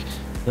 Pipsqueak.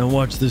 Now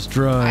watch this I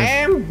drive.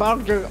 am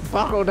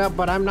buckled up,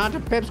 but I'm not a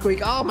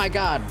pipsqueak. Oh my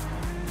god.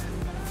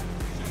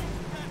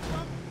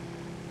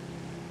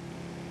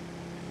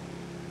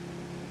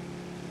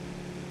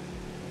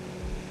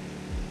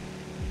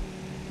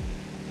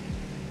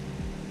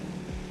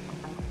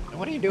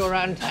 What do you do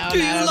around town, Do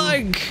you Adam?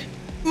 like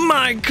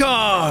my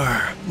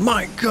car?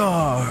 My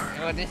car.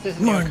 Oh, this is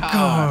My your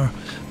car.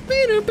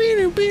 Pretty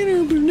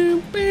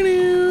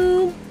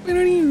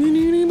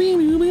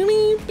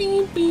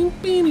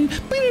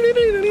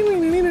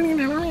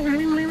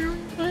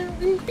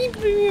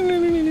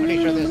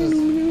sure this is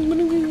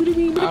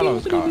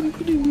Carlo's car.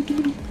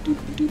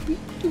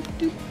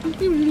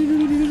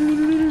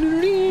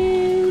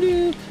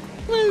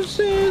 This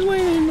is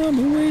I've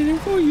been waiting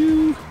for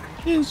you.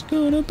 It's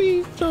gonna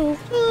be so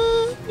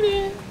fun.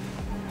 Yeah.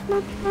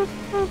 No,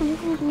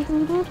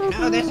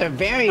 there's a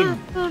very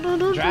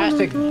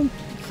drastic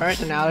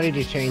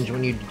personality change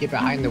when you get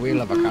behind the wheel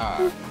of a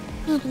car.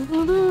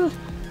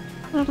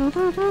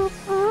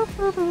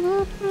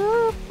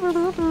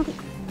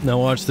 Now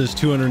watch this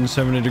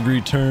 270-degree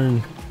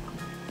turn.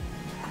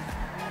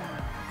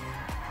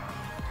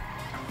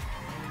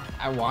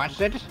 I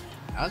watched it.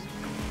 That was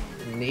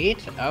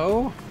neat.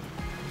 Oh.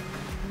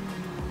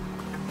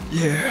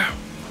 Yeah.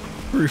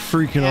 Pretty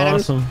freaking Adam?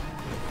 awesome.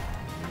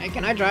 Hey,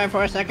 can I drive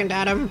for a second,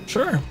 Adam?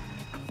 Sure.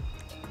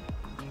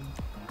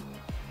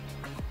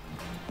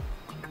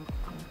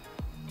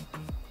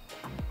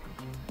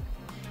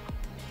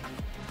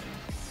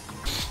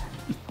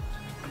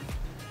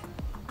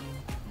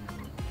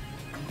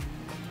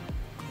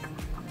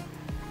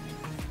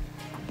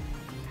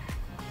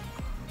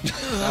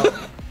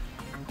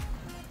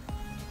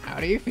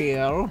 How do you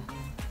feel?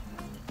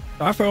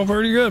 I feel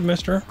pretty good,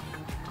 mister.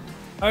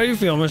 How do you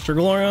feel, Mr.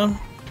 Glorion?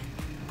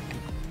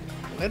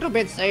 A little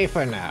bit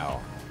safer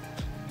now.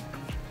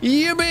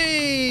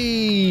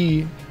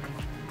 Yippee!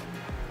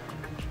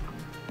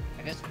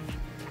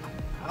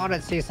 I want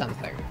to see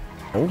something.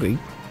 Okay. You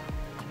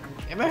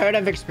ever heard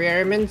of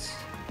experiments?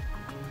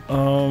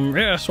 Yeah,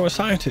 that's what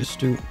scientists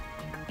do.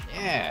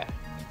 Yeah.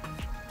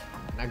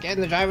 Now get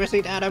in the driver's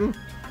seat, Adam.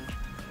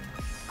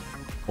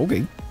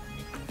 Okay.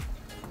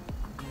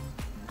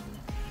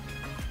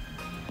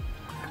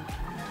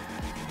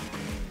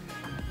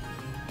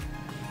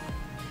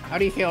 How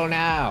do you feel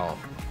now?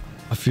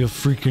 I feel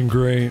freaking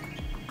great.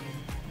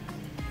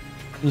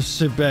 Just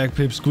sit back,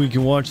 Pipsqueak,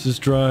 and watch this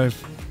drive.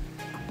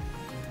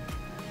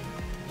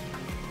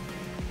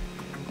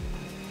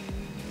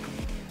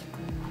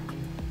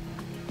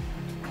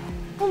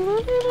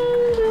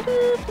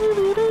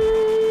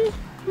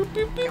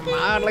 You're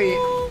mildly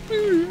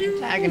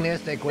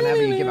antagonistic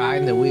whenever you get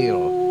behind the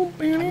wheel.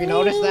 Have you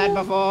noticed that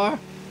before?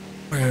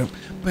 Just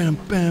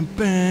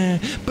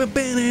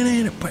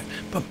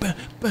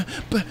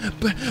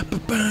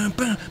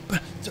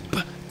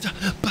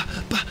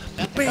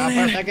stop for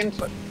a second.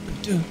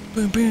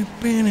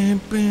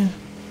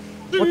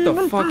 What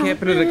the fuck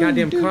happened to the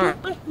goddamn car?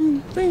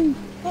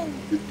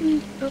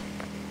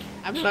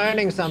 I'm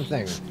learning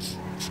something.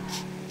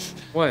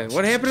 What?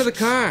 What happened to the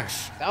car?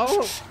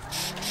 Oh,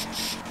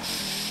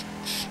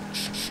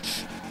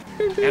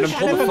 Adam,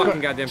 pull the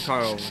fucking goddamn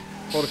car over.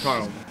 Pull the car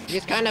over.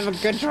 he's kind of a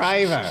good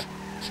driver.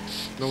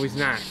 No, he's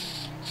not.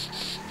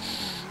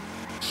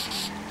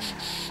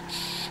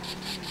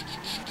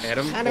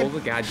 Adam, pull the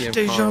goddamn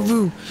car Deja over.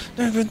 vu.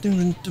 Never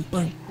done it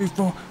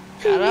before.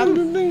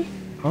 Adam?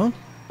 Huh?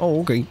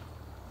 Oh, okay.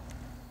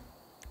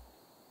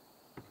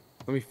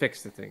 Let me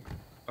fix the thing.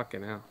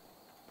 Fucking hell.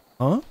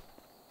 Huh?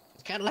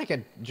 It's kind of like a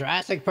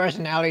drastic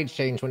personality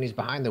change when he's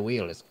behind the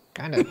wheel. It's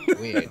kind of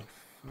weird.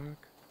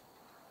 Fuck.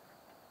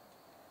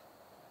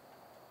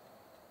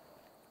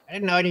 I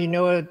didn't know you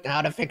knew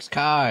how to fix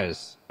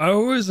cars.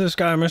 Oh, who is this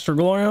guy, Mr.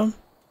 Glorion?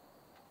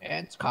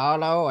 It's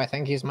Carlo. I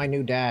think he's my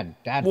new dad.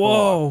 Dad 4.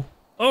 Whoa.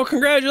 Oh,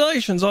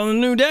 congratulations on the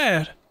new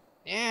dad.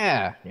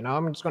 Yeah, you know,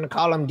 I'm just gonna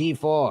call him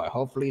D4.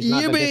 Hopefully he's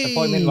not a Yippee!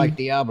 disappointment like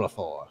Diablo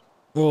 4.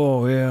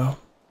 Oh, yeah.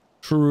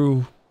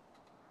 True.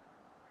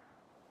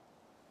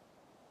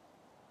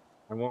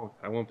 I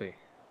won't be.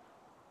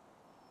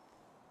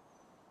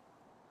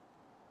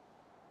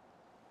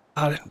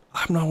 I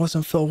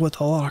wasn't filled with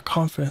a lot of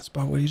confidence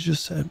by what he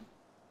just said.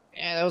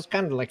 Yeah, that was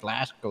kind of like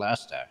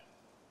lackluster.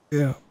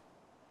 Yeah.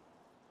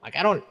 Like,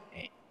 I don't...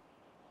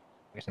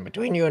 Listen,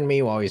 between you and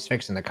me while he's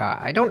fixing the car,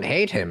 I don't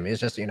hate him. It's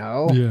just, you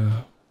know...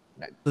 Yeah.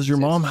 Does your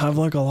mom have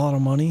like a lot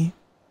of money?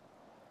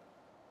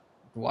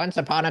 Once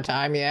upon a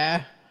time,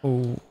 yeah.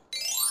 Oh.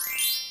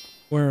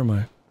 Where am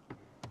I?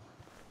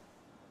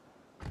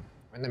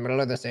 In the middle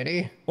of the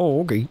city.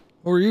 Oh, okay.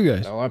 Who are you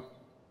guys? So,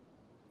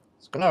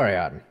 it's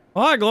Glorion.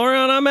 Hi,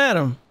 Glorion. I'm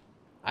Adam.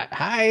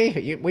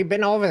 Hi, we've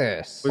been over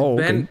this. We've Oh,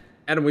 okay. been,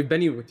 Adam, we've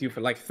been here with you for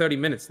like 30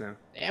 minutes now.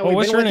 Yeah, Oh, we've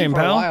what's been your with you name, for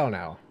pal? a while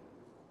now.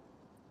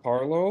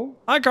 Carlo?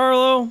 Hi,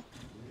 Carlo.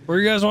 Where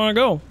you guys want to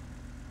go?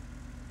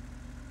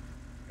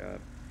 God.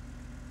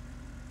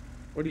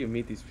 Where do you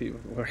meet these people?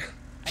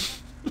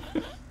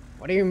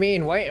 What do you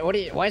mean? Why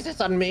is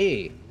this on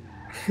me?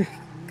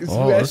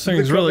 Oh, this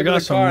thing's really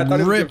got some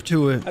grip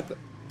to it.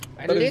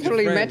 I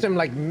literally met him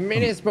like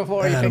minutes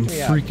before he Adam, picked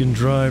me up. freaking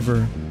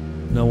driver.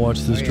 Now watch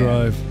this Oh, yeah.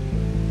 drive.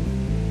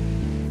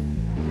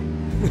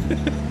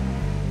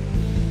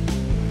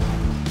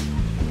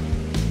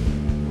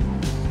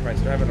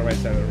 Christ, drive on the right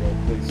side of the road,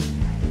 please.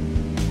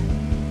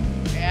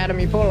 Hey, Adam,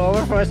 you pull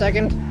over for a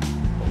second?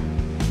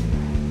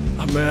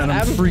 I'm Adam,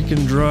 Adam?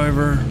 freaking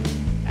driver.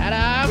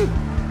 Adam!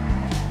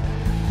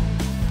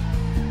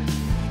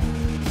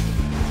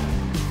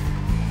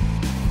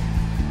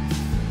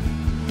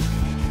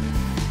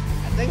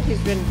 I think he's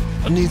been...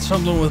 I need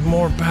something with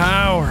more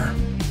power.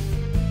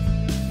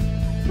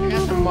 I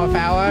got some more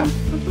power.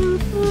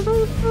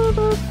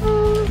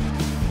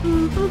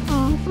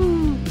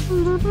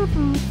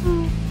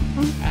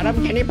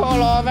 Adam, can you pull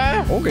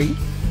over? Okay.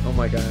 Oh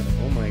my god.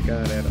 Oh my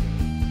god, Adam.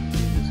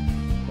 Jesus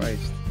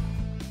Christ.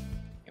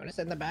 You wanna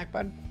sit in the back,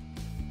 bud?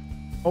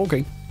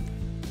 Okay.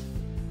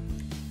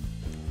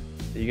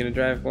 Are you gonna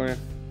drive, Glenn?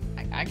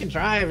 I can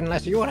drive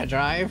unless you wanna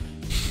drive.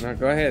 No,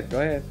 go ahead. Go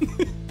ahead.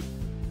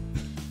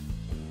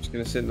 Just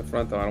gonna sit in the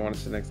front though. I don't want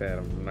to sit next to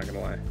Adam. I'm not gonna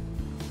lie.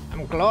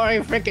 I'm Glory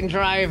freaking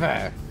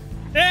driver.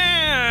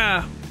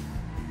 Yeah.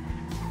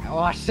 Now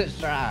watch this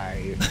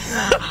drive.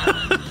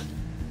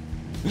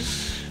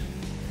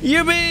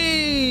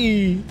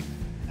 Yippee!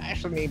 I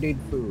actually need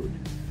food.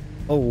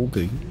 Oh,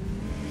 okay.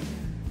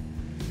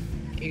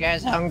 You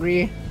guys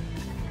hungry?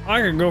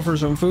 I could go for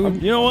some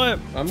food. You know what?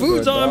 I'm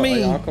Food's good, on bro.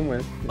 me. I'll come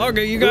with.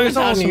 Okay, you guys Food's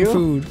all on some you.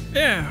 food.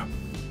 Yeah.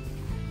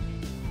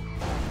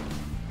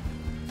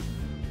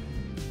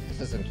 This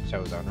isn't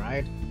Showzone,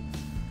 right?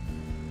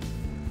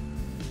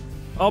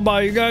 I'll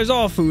buy you guys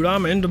all food.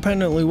 I'm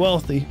independently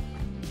wealthy.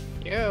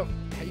 You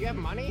have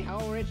money? How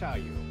rich are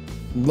you?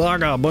 I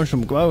got a bunch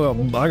of.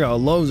 I got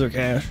loads of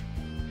cash.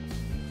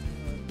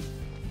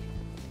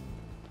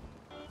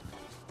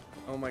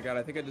 Oh my god,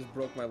 I think I just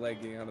broke my leg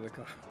getting out of the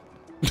car.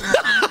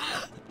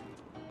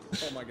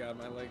 Oh my god,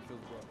 my leg feels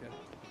broken.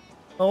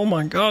 Oh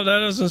my god, that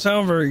doesn't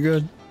sound very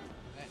good.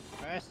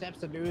 First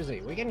step's a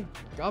doozy. We can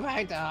go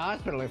back to the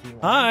hospital if you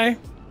want. Hi.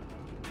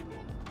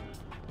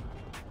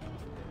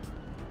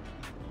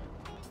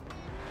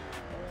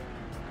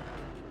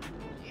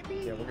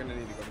 Yeah, we're gonna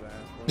need to go to the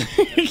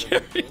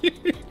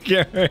hospital.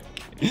 Garrick.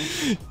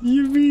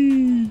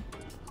 Yippee.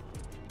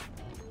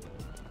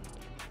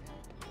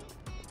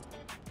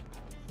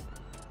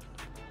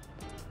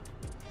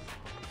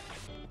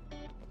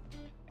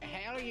 The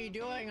hell are you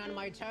doing on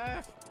my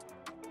turf?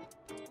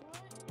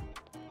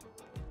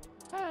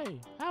 Hey,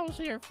 I was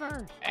here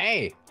first.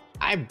 Hey,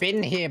 I've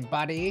been here,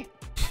 buddy.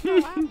 No,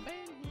 I've been here.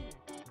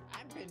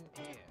 I've been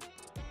here.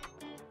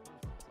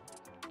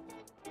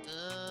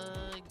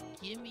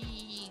 Give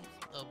me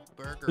a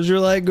burger. Is your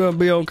leg gonna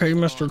be okay,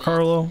 Mr.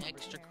 Carlo?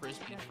 Extra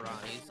crispy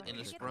fries and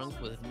a sprunk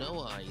with no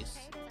ice.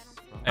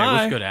 Hey, Hi.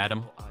 what's good,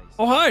 Adam?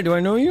 Oh, hi. Do I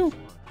know you?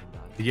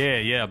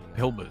 Yeah,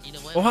 Pilbus. You know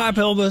what? Oh, hi,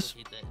 Pilbus.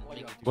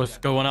 What's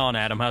going on,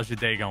 Adam? How's your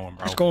day going,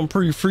 bro? It's going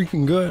pretty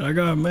freaking good. I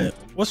gotta admit.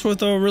 What's with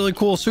the really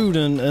cool suit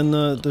and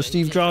the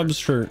Steve Jobs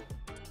shirt?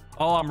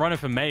 Oh, I'm running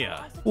for mayor.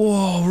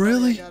 Whoa,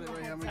 really?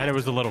 And it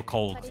was a little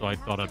cold, so I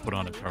thought I'd put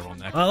on a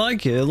turtleneck. I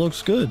like it. It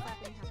looks good.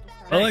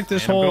 I like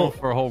this Man, I'm whole. going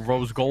for a whole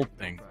rose gold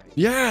thing.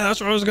 Yeah, that's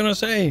what I was gonna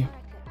say.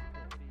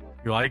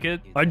 You like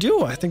it? I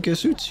do. I think it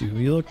suits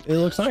you. It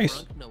looks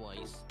nice. Sprunk, no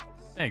ice.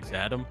 Thanks,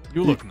 Adam.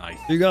 You look nice.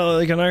 You got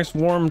like a nice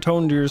warm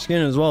tone to your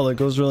skin as well. That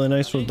goes really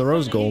nice with the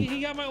rose gold.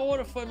 He got my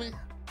order for me.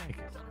 Thank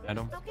you,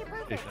 Adam.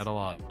 Take that a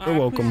lot. You're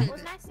welcome.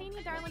 Nice seeing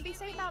you, darling. Be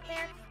safe out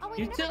there. Oh, wait,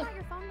 You I never too. got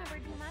your phone number.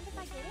 Do you mind if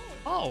I get it?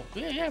 Oh,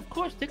 yeah, of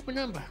course. Take my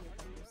number.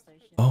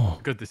 Oh,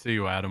 Good to see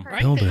you, Adam.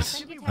 Right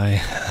Elvis.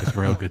 It's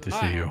real good to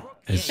see you.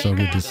 It's so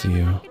good to see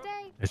you. Good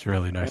day. It's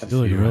really nice to You see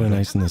look you. really Adam.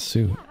 nice in this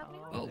suit.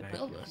 Oh,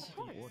 Elvis.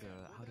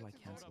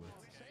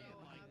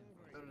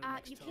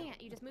 You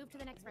can't. You just move to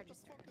the next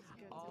register.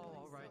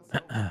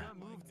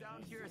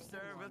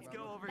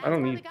 I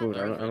don't need food.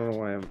 I don't know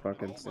why I'm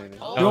fucking saying it.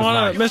 Oh, You was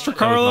want nice. Mr.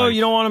 Carlo? nice.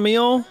 You don't want a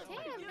meal?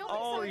 Damn,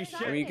 no,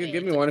 so I mean, you could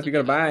give me one if you're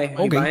gonna buy. Are you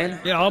Okay. buying?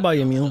 Yeah, I'll buy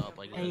you a meal.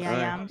 Hey, Alright,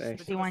 I am.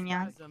 thanks. 61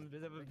 young.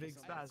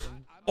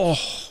 Oh,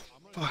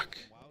 fuck.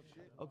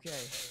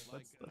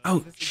 Ouch.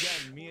 Oh.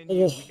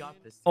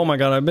 Oh my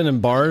god, I've been in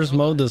bars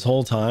mode this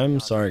whole time.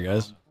 Sorry,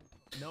 guys.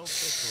 No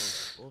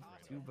pickles, both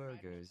 2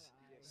 burgers,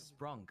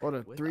 sprunk. What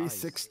a with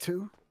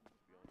 362?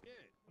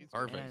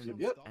 Perfect. ice,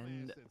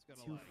 and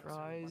 2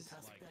 fries.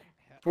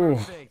 Ooh,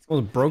 Perfect.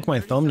 almost broke my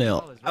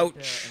thumbnail. $37 right Ouch.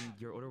 there,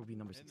 and your order will be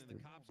number 63.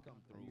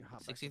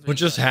 63 What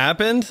just cents.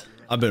 happened?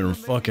 I've been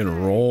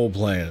fucking role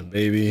playing,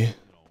 baby.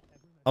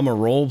 I'm a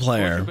role What you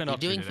player. been You're up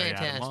to doing today,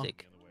 Adam, huh?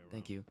 fantastic.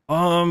 Thank you. I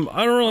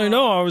don't really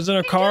know. I was in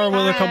a car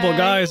with a couple of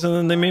guys, and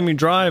then they made me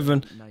drive,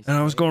 and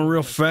I was going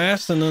real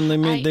fast, and then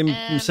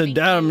they said,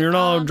 "Adam, you're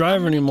not allowed to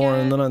drive anymore."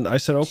 And then I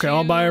said, "Okay,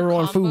 I'll buy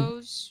everyone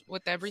food."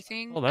 With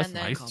everything, Oh, that's and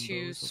then nice.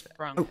 2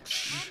 sprung.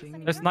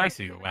 That's nice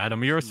of you,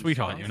 Adam. You're a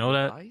sweetheart. You know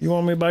that? You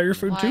want me to buy your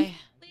food too? Why?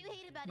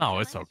 No,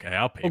 it's okay.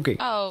 I'll pay. Okay,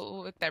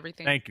 Oh, with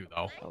everything. Thank you,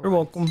 though. you're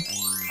welcome.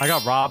 I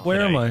got robbed.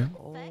 Where am today.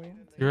 I?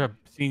 You're a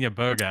senior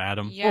burger,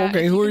 Adam. Yeah,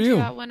 okay, if who you are can do you?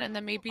 That one, and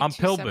then maybe I'm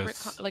 2 separate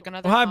Pilbus. like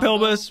another. Hi, combo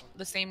Pilbus.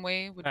 The same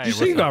way. Would Hey, Did you what's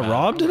say you up, got Adam?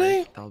 robbed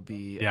today? That'll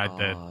be. Yeah, I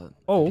did.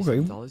 Oh, okay.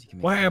 $57. You can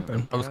make What it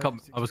happened?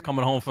 I was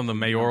coming home from the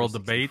mayoral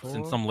debates,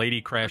 and some lady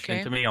crashed Okay.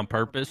 into me on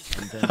purpose.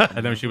 And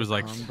And then she was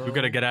like, "You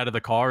gotta get out of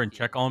the car and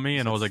check on me."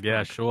 And I was like,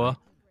 "Yeah, sure."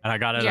 And I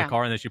got out of Yeah. the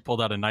car, and then she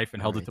pulled out a knife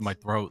and held it to my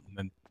throat, and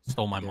then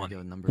stole my money.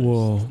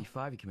 Whoa.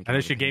 And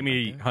then she gave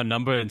me her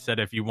number and said,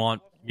 "If you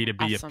want me to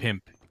be Awesome. a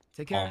pimp,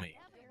 Take call care. me."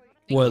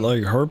 What,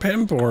 like her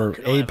pimp or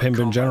a pimp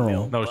in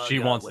general? No, she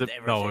wants to.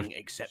 No,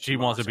 she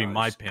wants to be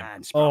my pimp.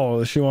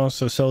 Oh, she wants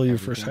to sell you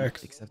for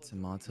sex. Except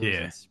tomatoes Yeah.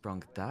 and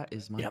sprunk. That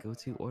is my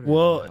go-to order.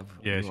 Well,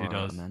 Yeah, she You are a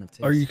does. man of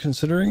Are you taste.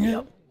 considering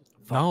it?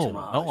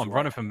 No, I'm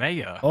running for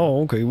mayor.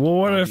 Oh, okay. Well,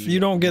 what if you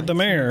don't get the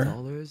mayor?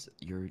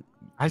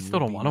 I still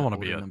don't want to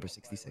be a. number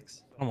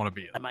 66. I don't want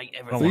to be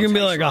a. You can be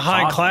like a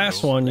high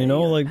class one, you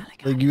know, like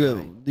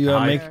you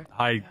gotta make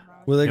high.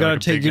 where they Yeah, gotta like a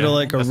take big you to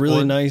like a really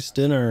escort? nice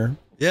dinner.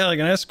 Yeah, like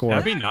an escort.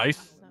 That'd be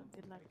nice.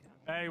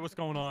 Hey, what's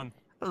going on?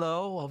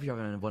 Hello, hope you're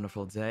having a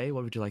wonderful day.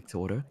 What would you like to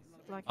order?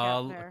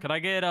 Could I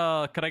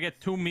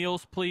get 2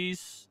 meals,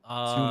 please?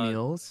 2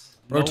 meals.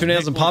 Bro, 2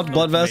 nails and popped pickles,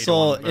 blood tomato vessel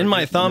on in my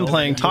burgers. thumb No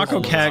playing pickles Taco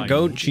on Cat onions.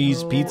 goat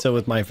cheese pizza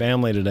with my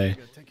family today.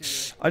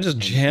 I just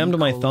jammed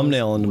my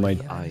thumbnail into my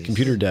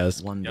computer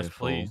desk.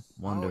 Wonderful, please.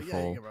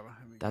 wonderful.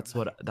 That's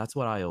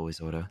what I always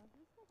order.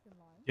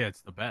 Yeah,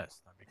 it's the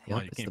best. I mean, come on,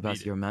 Yep, you it's the can't best.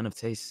 beat You're a man of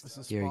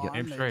taste. Here you go.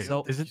 Damn straight.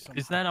 So,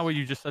 Is that not what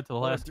you just said to the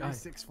last guy?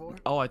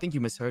 oh, I think you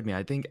misheard me.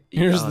 I think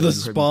Here's the you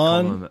heard me call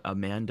spawn. him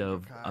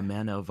a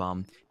man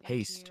of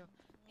haste.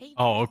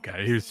 Oh,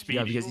 okay. He was speedy.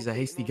 Yeah, because he's a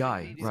hasty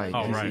guy, right?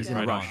 Oh, he's in a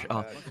right rush.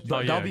 on.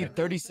 But yeah, that'll be yeah.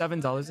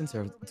 $37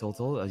 in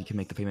total. You can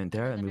make the payment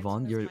there and move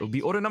on. It'll be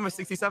order number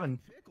 67.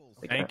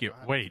 Thank you.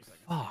 Wait.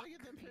 Fuck.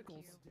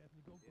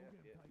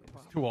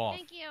 It's too off.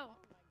 Thank you.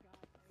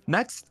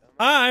 Next.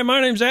 Hi, my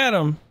name's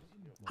Adam.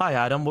 Hi,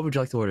 Adam. What would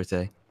you like to order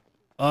today?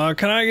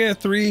 Can I get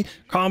 3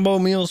 combo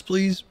meals,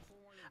 please?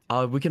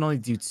 We can only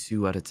do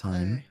 2 at a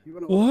time.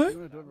 What?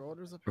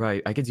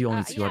 Right, I could do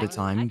only 2 at a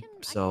time.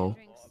 So,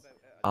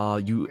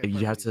 you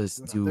have to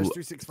do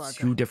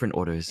 2 different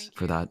orders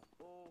for that,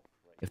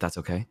 if that's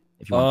okay.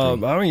 If you want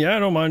 3. I mean, yeah, I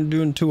don't mind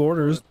doing 2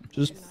 orders.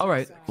 Just all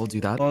right, we'll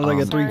do that. as long as I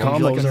get 3 what would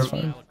you like combos, in that's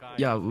your- fine.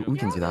 Yeah, we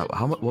can do that.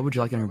 What would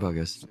you like in your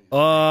burgers?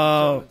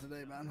 For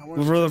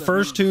the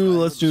first 2,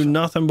 let's do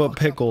nothing but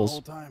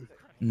pickles.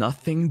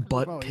 Nothing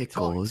but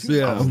pickles.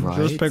 Yeah, All right.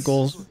 just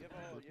pickles.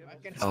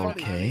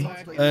 Okay.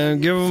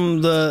 And give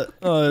them the.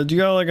 Do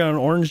you got like an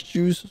orange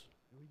juice?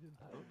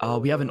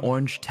 We have an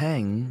orange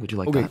tang. Would you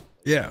like Okay. that?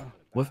 Yeah.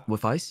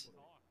 With ice?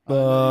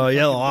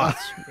 Yeah,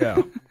 lots.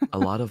 Yeah. A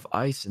lot of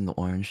ice in the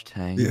orange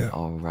tang. Yeah.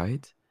 All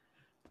right.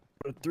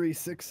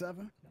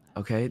 367.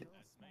 Okay.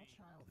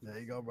 There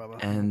you go, brother.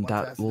 And Watch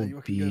that stay. will You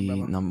looking be good,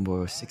 brother.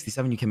 number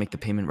 67. You can make the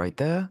payment right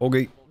there.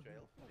 Okay.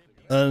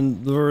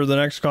 And for the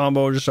next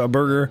combo, just a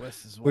burger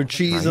with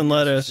cheese and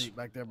lettuce.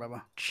 Back there,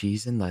 brother.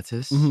 Cheese and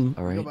lettuce. Mhm.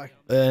 All Go right. back.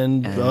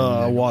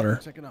 And water.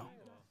 Check it out.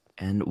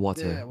 And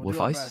water Yeah, we'll with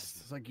do our ice. best.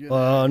 It's like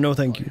you're No,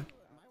 thank you.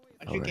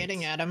 What you Alright.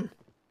 getting, Adam?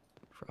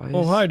 Fries.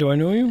 Oh, hi. Do I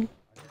know you?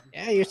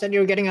 Yeah, you said you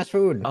were getting us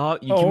food. You Oh,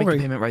 can make the okay.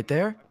 payment right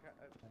there.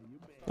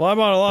 Well, I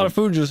bought a lot of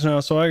food just now,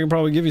 so I can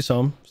probably give you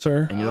some,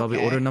 sir. And you'll be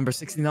Okay. order number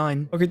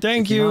 69. Okay,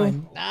 thank you.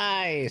 69.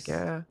 Nice.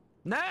 Yeah.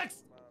 Next.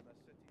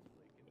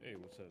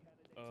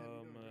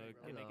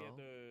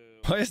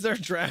 Why is there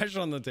trash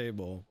on the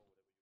table?